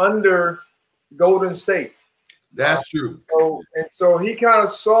coaching under Golden State. That's true. So he kind of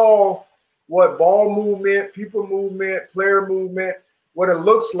saw what ball movement, people movement, player movement, what it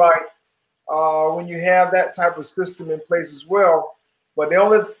looks like when you have that type of system in place as well. But the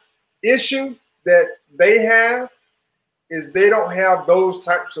only issue that they have is they don't have those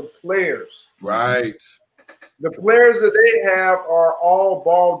types of players. Right. The players that they have are all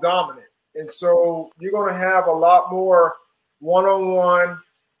ball dominant. And so you're going to have a lot more one-on-one,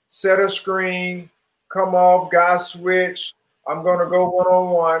 set a screen, come off, guy switch. I'm going to go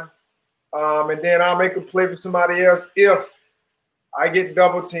one-on-one. And then I'll make a play for somebody else if I get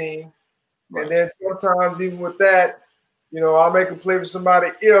double teamed. Right. And then sometimes even with that, I'll make a play for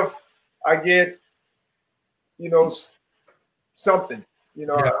somebody if I get, something.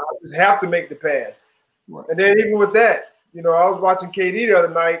 I just have to make the pass. Right. And then even with that, I was watching KD the other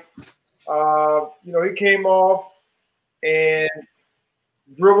night. He came off and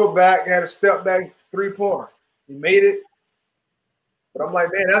dribbled back, had a step back 3-pointer. He made it. But I'm like,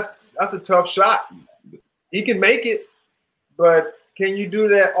 man, that's a tough shot. He can make it, but can you do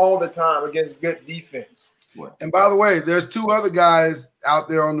that all the time against good defense? And by the way, there's 2 other guys out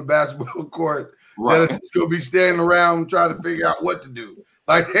there on the basketball court that are just going to be standing around trying to figure out what to do.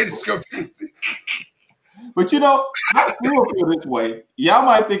 Like, they just going to be. But, I still feel this way. Y'all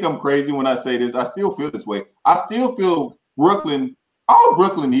might think I'm crazy when I say this. I still feel this way. I still feel Brooklyn, all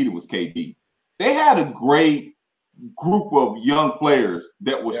Brooklyn needed was KD. They had a great group of young players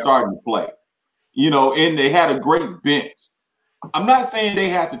that were starting to play, and they had a great bench. I'm not saying they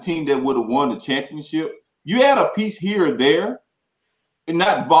had the team that would have won the championship. You had a piece here or there, and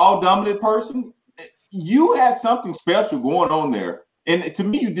not ball dominant person. You had something special going on there. And to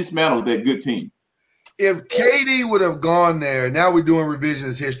me, you dismantled that good team. If KD would have gone there, now we're doing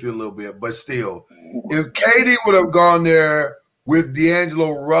revisionist history a little bit, but still, if KD would have gone there with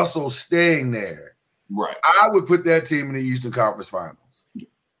D'Angelo Russell staying there, right, I would put that team in the Eastern Conference Finals.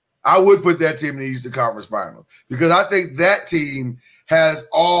 I would put that team in the Eastern Conference Finals because I think that team has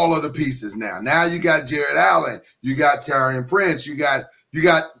all of the pieces now. Now you got Jared Allen, you got Taurean Prince, you got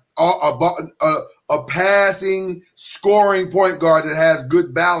a passing, scoring point guard that has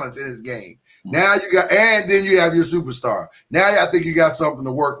good balance in his game. Now and then you have your superstar. Now I think you got something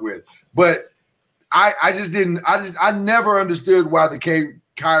to work with. But I never understood why the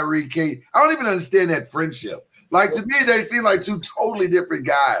Kyrie, I don't even understand that friendship. Like, to me, they seem like 2 totally different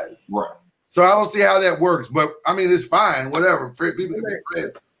guys. Right. So I don't see how that works. But, I mean, it's fine. Whatever. People can be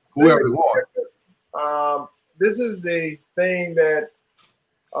friends, whoever they want. This is the thing that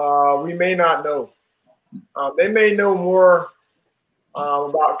we may not know. They may know more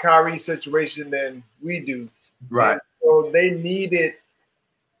about Kyrie's situation than we do. Right. And so they needed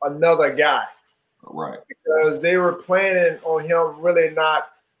another guy. Right. Because they were planning on him really not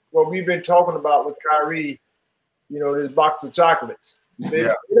what we've been talking about with Kyrie, this box of chocolates. They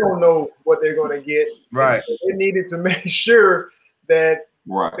don't know what they're going to get. Right. So they needed to make sure that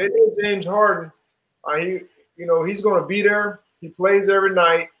they knew James Harden, he's going to be there. He plays every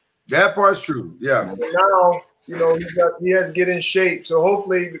night. That part's true. Yeah. And now, he has to get in shape. So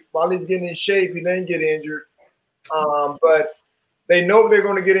hopefully while he's getting in shape, he doesn't get injured. But they know they're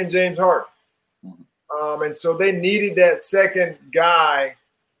going to get in James Harden. And so they needed that second guy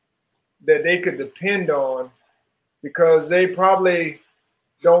that they could depend on because they probably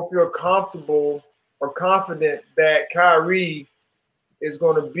don't feel comfortable or confident that Kyrie is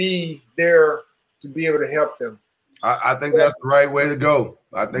going to be there to be able to help them. I think that's the right way to go.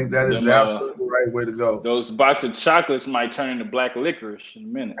 I think that is the absolutely right way to go. Those box of chocolates might turn into black licorice in a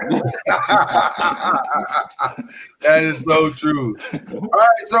minute. That is so true. All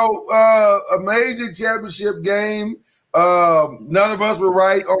right, so amazing championship game. None of us were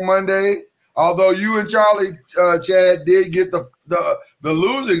right on Monday, although you and Charlie, Chad, did get the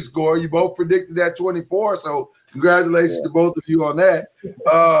losing score. You both predicted that 24, so congratulations to both of you on that.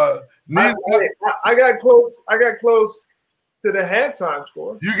 I got close. I got close to the halftime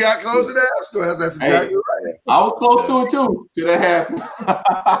score. You got close to the half score. That's exactly right. I was close to it too, to the half.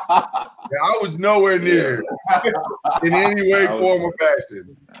 I was nowhere near in any way, form, or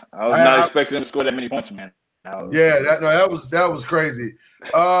fashion. I was not expecting them to score that many points, man. That was crazy.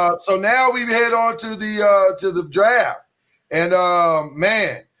 So now we head on to the draft, and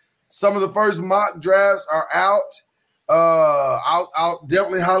man, some of the first mock drafts are out. I'll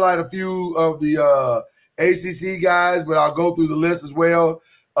definitely highlight a few of the ACC guys, but I'll go through the list as well.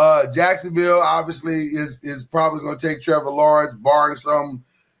 Jacksonville obviously is probably going to take Trevor Lawrence, barring some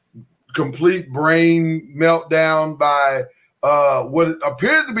complete brain meltdown by what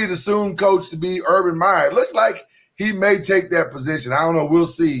appears to be the soon coach to be Urban Meyer. It looks like he may take that position. I don't know. We'll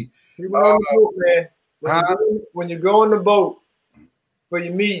see. You on the boat, man. When you go on the boat for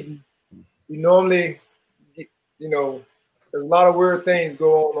your meeting, you normally, there's a lot of weird things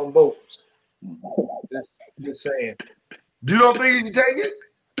go on boats. Just saying. You don't think he should take it?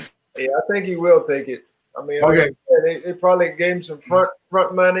 Yeah, I think he will take it. I mean, like Okay. I said, they probably gave him some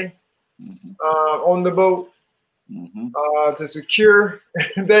front money on the boat to secure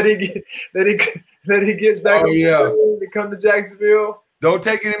that he gets back to come to Jacksonville. Don't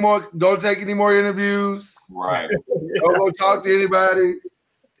take any more interviews. Right. Don't go talk to anybody.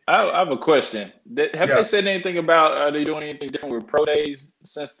 I have a question. Have they said anything about are they doing anything different with pro days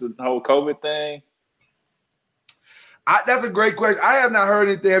since the whole COVID thing? That's a great question. I have not heard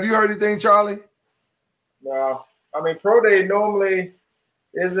anything. Have you heard anything, Charlie? No. I mean, pro day normally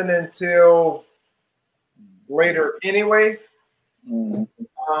isn't until later anyway. I'm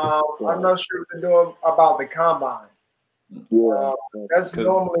not sure what they're doing about the combine. That's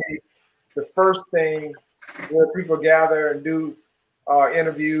normally the first thing where people gather and do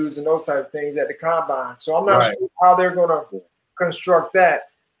interviews and those type of things at the combine. So I'm not sure how they're going to construct that.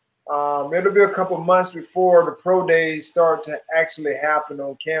 It'll be a couple months before the pro days start to actually happen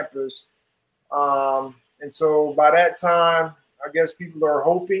on campus. And so by that time, I guess people are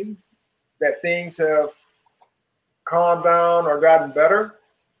hoping that things have calmed down or gotten better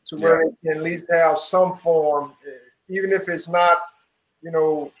to where they can at least have some form, even if it's not,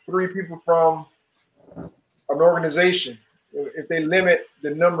 3 people from an organization. If they limit the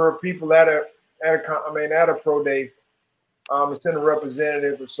number of people at a pro day, send a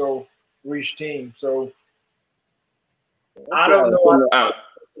representative or so for each team. So I don't know.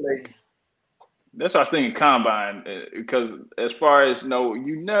 That's what I was thinking combine, because as far as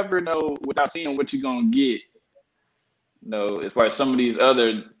you never know without seeing what you're gonna get. As far as some of these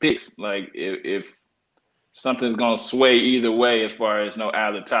other picks, like if something's gonna sway either way, as far as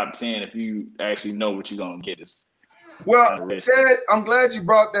out of the top 10, if you actually know what you're gonna get, well, Chad, I'm glad you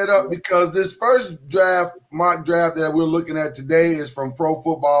brought that up because this first mock draft that we're looking at today is from Pro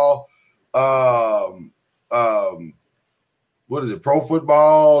Football. What is it? Pro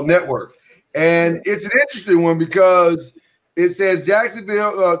Football Network. And it's an interesting one because it says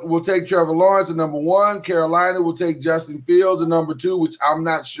Jacksonville will take Trevor Lawrence at number 1. Carolina will take Justin Fields at number 2, which I'm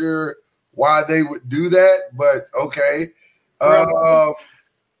not sure why they would do that, but okay.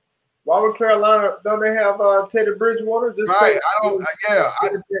 Why would Carolina? Don't they have Teddy Bridgewater? Right. I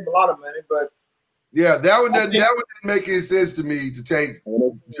give him a lot of money, but that one didn't make any sense to me to take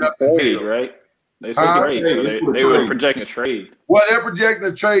Justin Fields, right? They said trade, so they were projecting a trade. Well, they're projecting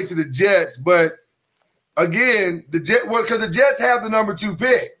a trade to the Jets, but again, because the Jets have the number 2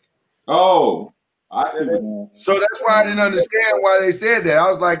 pick. Oh, I see. So that's why I didn't understand why they said that. I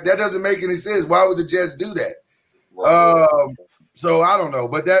was like, that doesn't make any sense. Why would the Jets do that? Right. So I don't know,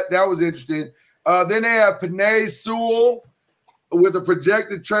 but that was interesting. Then they have Penei Sewell with a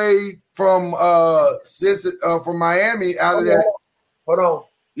projected trade from Miami out of that. Hold on.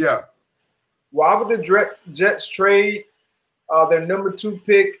 Yeah. Why would the Jets trade their number 2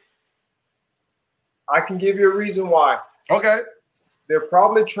 pick? I can give you a reason why. Okay. They're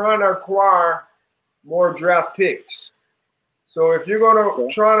probably trying to acquire more draft picks. So if you're going to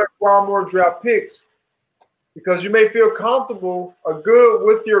try to acquire more draft picks, because you may feel comfortable or good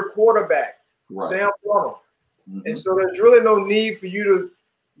with your quarterback, Sam Darnold. And so there's really no need for you to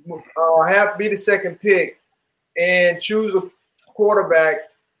be the second pick and choose a quarterback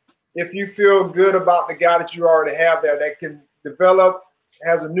if you feel good about the guy that you already have there that can develop,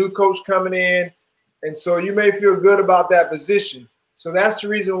 has a new coach coming in. And so you may feel good about that position. So that's the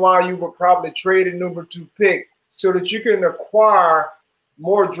reason why you would probably trade a number 2 pick so that you can acquire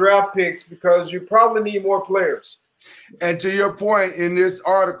more draft picks because you probably need more players. And to your point, in this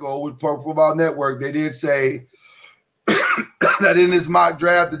article with Pro Football Network, they did say that in this mock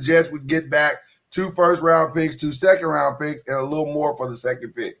draft, the Jets would get back 2 first-round picks, 2 second-round picks, and a little more for the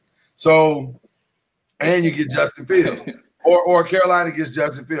second pick. So, and you get Justin Fields, or Carolina gets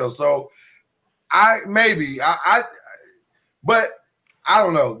Justin Fields. So, but I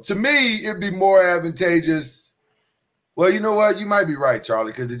don't know. To me, it'd be more advantageous. Well, you know what? You might be right,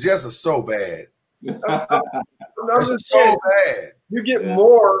 Charlie, because the Jets are so bad. They're so bad. You get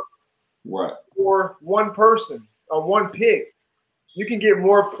more for one person or one pick. You can get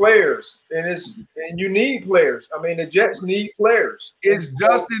more players, and you need players. I mean, the Jets need players. Is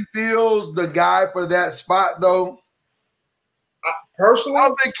Justin Fields the guy for that spot, though? Personally, I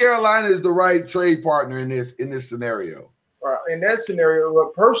don't think Carolina is the right trade partner in this scenario. In that scenario,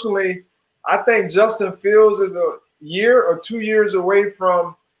 but personally, I think Justin Fields is a year or 2 years away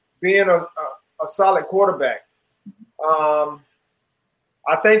from being a solid quarterback. I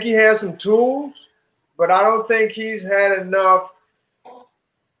think he has some tools, but I don't think he's had enough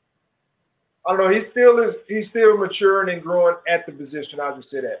I don't know. He's still maturing and growing at the position. I'll just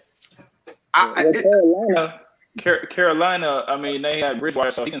say that. Carolina, I mean, they had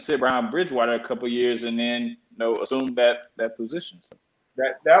Bridgewater, so he can sit behind Bridgewater a couple of years and then assume that position.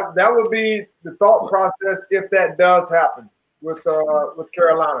 That would be the thought process if that does happen with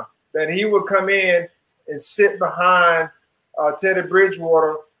Carolina, that he would come in and sit behind Teddy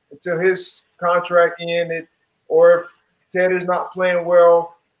Bridgewater until his contract ended, or if Teddy's not playing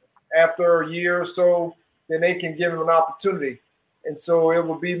well after a year or so, then they can give him an opportunity. And so it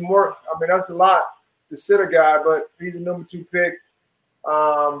will be more. I mean, that's a lot to sit a guy, but he's a number 2 pick.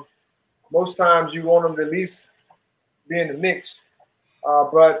 Most times you want him to at least be in the mix.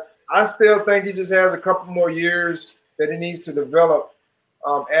 But I still think he just has a couple more years that he needs to develop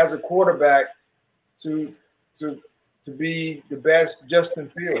as a quarterback to be the best Justin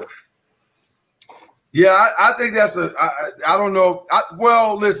Fields. Yeah, I think that's I don't know.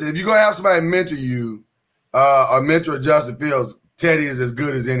 Well, listen, if you're going to have somebody mentor you or mentor Justin Fields, Teddy is as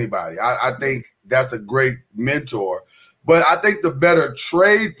good as anybody. I think that's a great mentor. But I think the better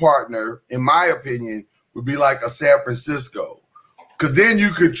trade partner, in my opinion, would be like a San Francisco. Because then you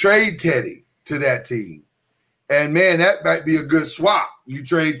could trade Teddy to that team. And, man, that might be a good swap. You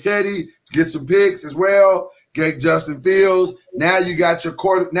trade Teddy, get some picks as well, get Justin Fields. Now you got your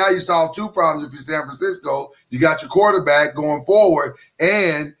now you solve 2 problems if you're San Francisco. You got your quarterback going forward,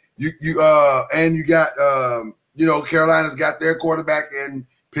 and you got Carolina's got their quarterback and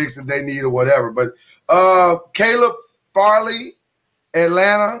picks that they need or whatever. But Caleb Farley,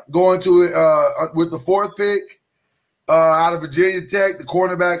 Atlanta, going to with the 4th pick out of Virginia Tech, the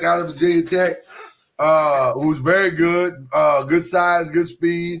cornerback out of Virginia Tech, who's very good, good size, good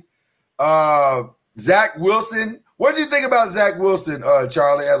speed. Zach Wilson. What did you think about Zach Wilson,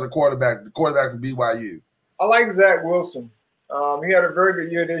 Charlie, as a quarterback, the quarterback from BYU? I like Zach Wilson. He had a very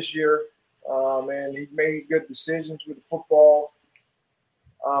good year this year, and he made good decisions with the football.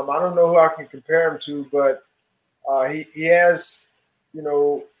 I don't know who I can compare him to, but he has,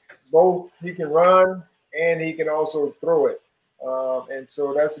 both. He can run and he can also throw it, and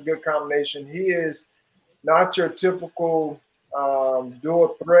so that's a good combination. He is not your typical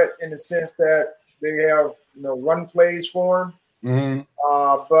dual threat in the sense that they have run plays for him,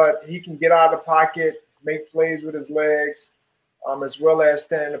 but he can get out of the pocket, make plays with his legs, as well as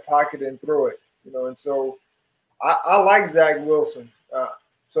stand in the pocket and throw it. And so I like Zach Wilson.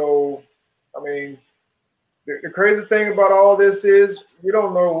 So I mean, the crazy thing about all this is we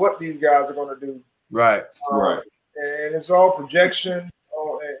don't know what these guys are going to do. Right. Right. And it's all projection.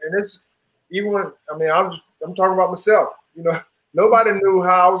 And it's even when I'm talking about myself. Nobody knew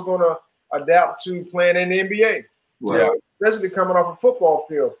how I was going to adapt to playing in the NBA, Right. especially coming off a football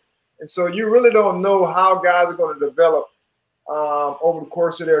field. And so you really don't know how guys are going to develop over the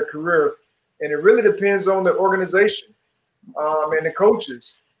course of their career. And it really depends on the organization and the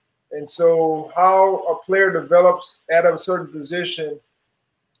coaches. And so how a player develops at a certain position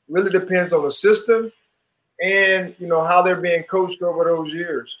really depends on the system and, how they're being coached over those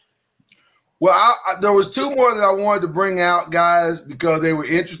years. Well, there was 2 more that I wanted to bring out, guys, because they were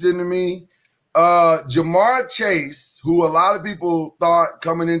interesting to me. Jamar Chase, who a lot of people thought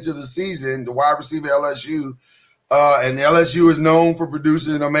coming into the season, the wide receiver LSU, and LSU is known for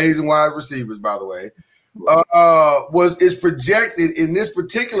producing amazing wide receivers, by the way, is projected in this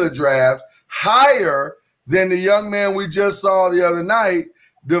particular draft higher than the young man we just saw the other night,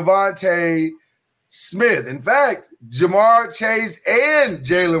 Devontae Smith. In fact, Jamar Chase and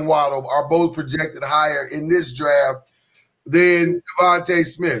Jalen Waddle are both projected higher in this draft than Devontae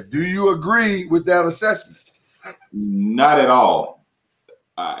Smith. Do you agree with that assessment? Not at all.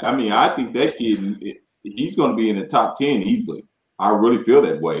 I think that kid, he's going to be in the top 10 easily. I really feel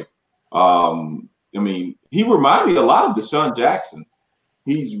that way. He reminded me a lot of Deshaun Jackson.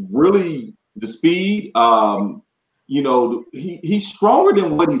 He's really the speed. He's stronger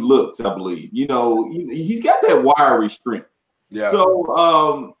than what he looks, I believe. He's got that wiry strength. Yeah.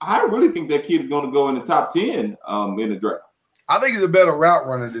 So I really think that kid is going to go in the top 10 in the draft. I think he's a better route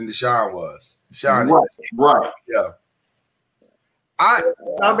runner than Deshaun was. Right. Yeah.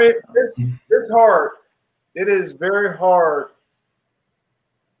 It's hard. It is very hard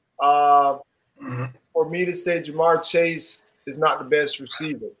for me to say Jamar Chase is not the best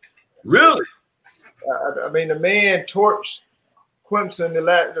receiver. Really? The man torched Clemson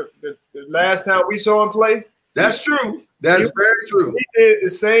the last time we saw him play. That's true. That's very true. He did the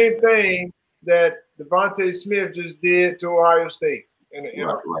same thing that Devontae Smith just did to Ohio State in a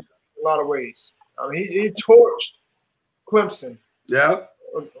lot of ways. He torched Clemson. Yeah.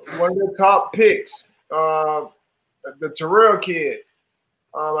 One of the top picks, the Terrell kid.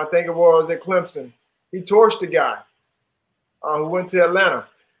 I think it was at Clemson. He torched the guy who went to Atlanta.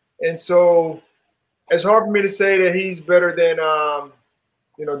 And so it's hard for me to say that he's better than,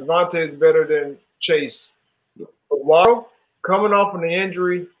 Devontae is better than Chase. But Waddle, coming off of the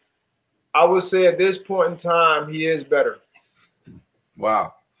injury, I would say at this point in time, he is better.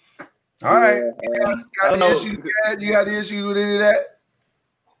 Wow. All right. I don't know. You got the issue with any of that?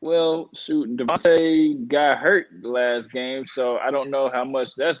 Well, shoot, Devontae got hurt the last game, so I don't know how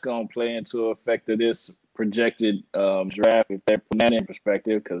much that's going to play into effect of this projected draft if they're putting that in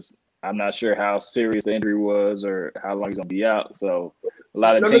perspective, because I'm not sure how serious the injury was or how long he's going to be out. So a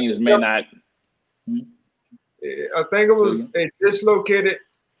lot of teams may not. I think it was a dislocated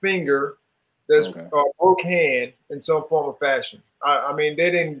finger that's broke hand in some form of fashion. I mean,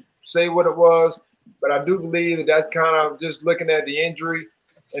 they didn't say what it was, but I do believe that that's kind of just looking at the injury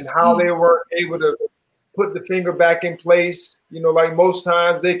and how they were able to put the finger back in place. Like most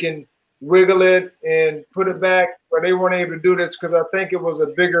times they can wiggle it and put it back, but they weren't able to do this because I think it was a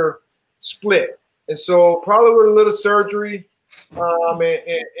bigger split. And so probably with a little surgery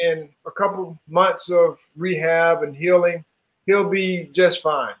and a couple months of rehab and healing, he'll be just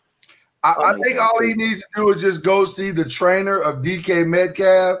fine. I think all he needs to do is just go see the trainer of DK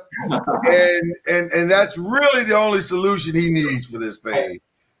Metcalf, and that's really the only solution he needs for this thing.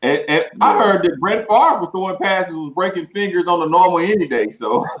 And I heard that Brett Favre was throwing passes, was breaking fingers on a normal any day.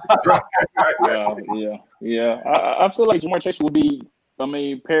 So yeah. I feel like Ja'Marr Chase would be,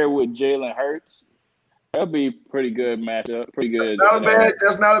 paired with Jalen Hurts. That'll be pretty good matchup. Pretty good.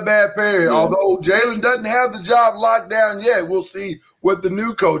 That's not a bad pair. Yeah. Although Jalen doesn't have the job locked down yet, we'll see what the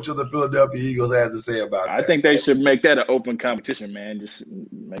new coach of the Philadelphia Eagles has to say about that. I think they should make that an open competition, man. Just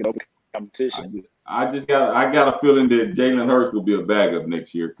make it open competition. I got a feeling that Jalen Hurts will be a backup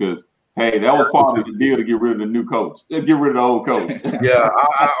next year because, hey, that was part of the deal to get rid of the new coach. Get rid of the old coach. Yeah,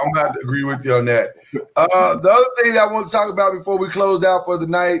 I'm going to agree with you on that. The other thing that I want to talk about before we close out for the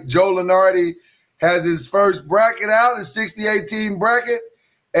night, Joe Lunardi has his first bracket out, his 68-team bracket,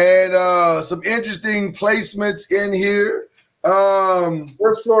 and some interesting placements in here.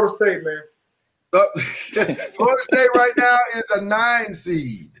 Where's Florida State, man? Florida State right now is a 9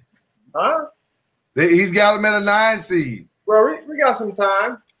 seed. Huh? He's got them at a 9 seed. Well, we got some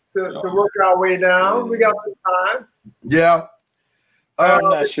time to work our way down. We got some time. Yeah. I'm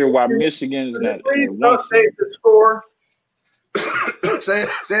not sure why Michigan is not. Please update the score. Say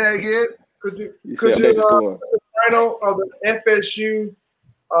that again. Could you the final of the FSU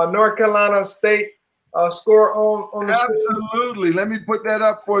North Carolina State score on the Absolutely. Screen? Let me put that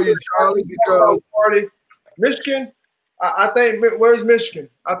up for you, Charlie. Because Michigan, I think, where's Michigan?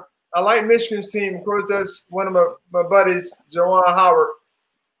 I like Michigan's team. Of course, that's one of my buddies, Juwan Howard.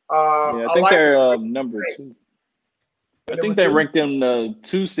 I think they're number 2. I think they ranked them the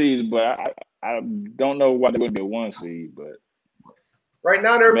 2 seeds, but I don't know why they wouldn't be a 1 seed. But right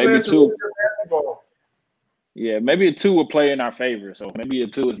now they're playing some good basketball. Yeah, maybe a 2 will play in our favor. So maybe a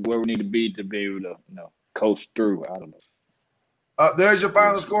 2 is where we need to be able to coast through. I don't know. There's your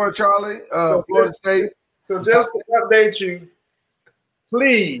final score, Charlie. Florida State. So just to update you,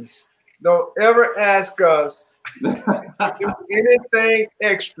 please don't ever ask us to do anything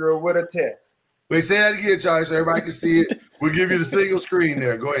extra with a test. Wait, say that again, Charlie, so everybody can see it. We'll give you the single screen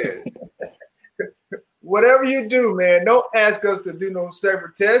there. Go ahead. Whatever you do, man, don't ask us to do no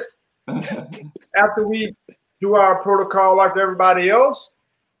separate tests. After we do our protocol like everybody else,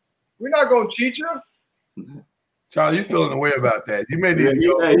 we're not going to cheat you. Charlie, you feeling a way about that. You may need to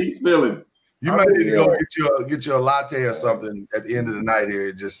go. Yeah, he's feeling. You might need to go get you a latte or something at the end of the night here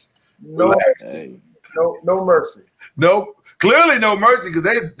and just relax. No mercy. Nope. Clearly no mercy because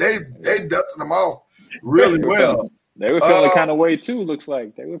they dusting them off really well. They were feeling kind of way too, looks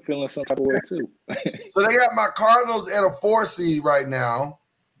like. They were feeling some type of way too. So they got my Cardinals at a 4 seed right now.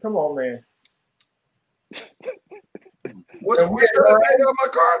 Come on, man. What's trying to say about my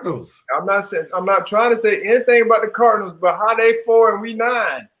Cardinals? I'm not trying to say anything about the Cardinals, but how they 4 and we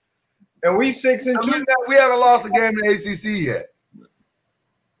 9. And we 6-2. We haven't lost a game in the ACC yet.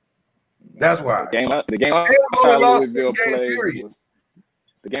 That's why. The game I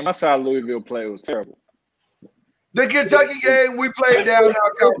saw Louisville play was terrible. The Kentucky game, we played down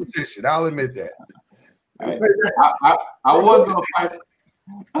our competition. I'll admit that. I was going to fight.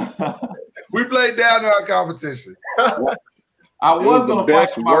 We played down our competition. I was going to fight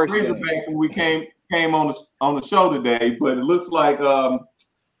for my Razorbacks when we came on the show today, but it looks like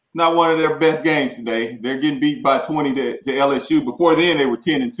not one of their best games today. They're getting beat by 20 to LSU. Before then, they were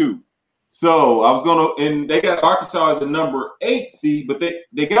 10-2. So I was and they got Arkansas as a number 8 seed, but they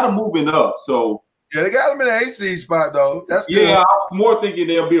got to move it up. So Yeah, they got them in the 8 seed spot though. That's good. Yeah, I'm more thinking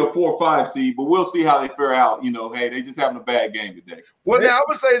they'll be a 4 or 5 seed, but we'll see how they fare out. Hey, they just having a bad game today. Well, now I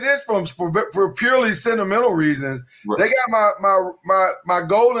would say this for purely sentimental reasons. Right. They got my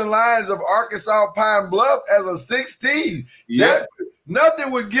Golden Lions of Arkansas Pine Bluff as a 16. Yeah.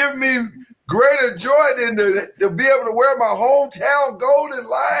 Nothing would give me greater joy than to be able to wear my hometown Golden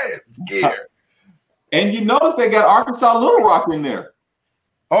Lions gear. And you notice they got Arkansas Little Rock in there.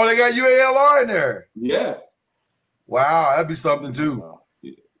 Oh, they got UALR in there. Yes. Wow, that'd be something too.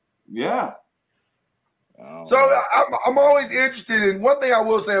 Yeah. So I'm always interested in one thing I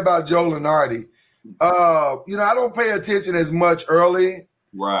will say about Joe Lunardi. I don't pay attention as much early.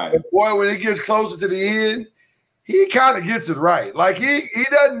 Right. But boy, when it gets closer to the end, he kind of gets it right. Like he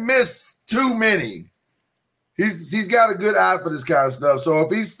doesn't miss too many. He's got a good eye for this kind of stuff. So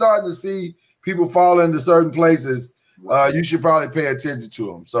if he's starting to see people fall into certain places, you should probably pay attention to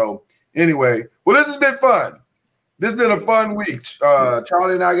him. So anyway, well, this has been fun. This has been a fun week.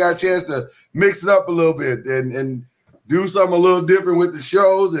 Charlie and I got a chance to mix it up a little bit and do something a little different with the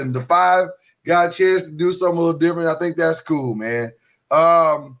shows, and the 5 got a chance to do something a little different. I think that's cool, man.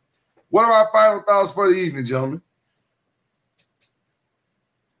 What are our final thoughts for the evening, gentlemen?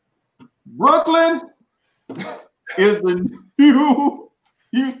 Brooklyn is the new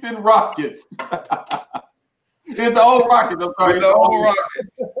Houston Rockets. It's the old Rockets. I'm sorry. The old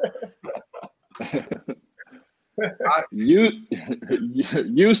Rockets.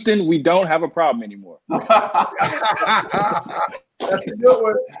 Houston, we don't have a problem anymore. That's a good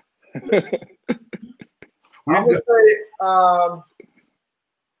one. I'm going to say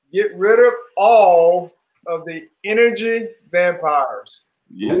get rid of all of the energy vampires.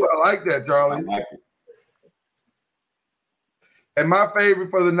 Yes. Ooh, I like that, Charlie. I like it. And my favorite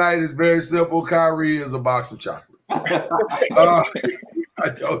for the night is very simple. Kyrie is a box of chocolate. I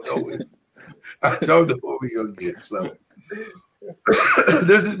don't know what we're going to get. So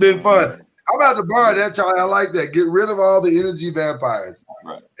this has been fun. I'm about to borrow that, Charlie. I like that. Get rid of all the energy vampires.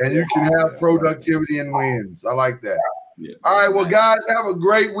 Right. And you can have productivity and wins. I like that. Yes. All right, well, guys, have a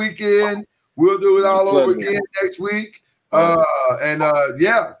great weekend. We'll do it all over again next week.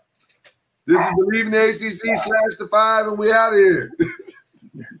 Yeah. This is Believe in the ACC /the 5, and we out of here.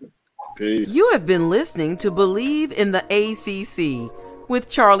 Peace. You have been listening to Believe in the ACC with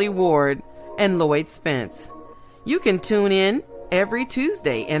Charlie Ward and Lloyd Spence. You can tune in every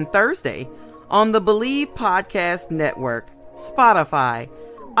Tuesday and Thursday on the Believe Podcast Network, Spotify,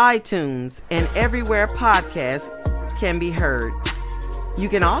 iTunes, and everywhere podcasts can be heard. You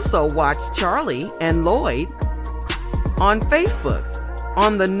can also watch Charlie and Lloyd on Facebook,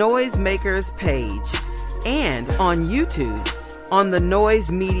 on the Noisemakers page, and on YouTube on the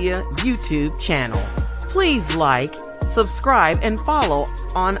Noise Media YouTube channel. Please like, subscribe, and follow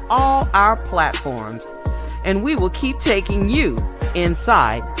on all our platforms, and we will keep taking you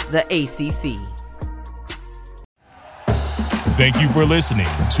inside the ACC. Thank you for listening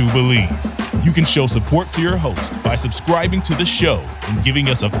to Believe. You can show support to your host by subscribing to the show and giving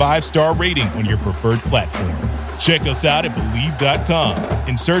us a 5-star rating on your preferred platform. Check us out at Believe.com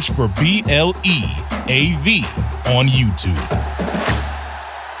and search for BLEAV on YouTube.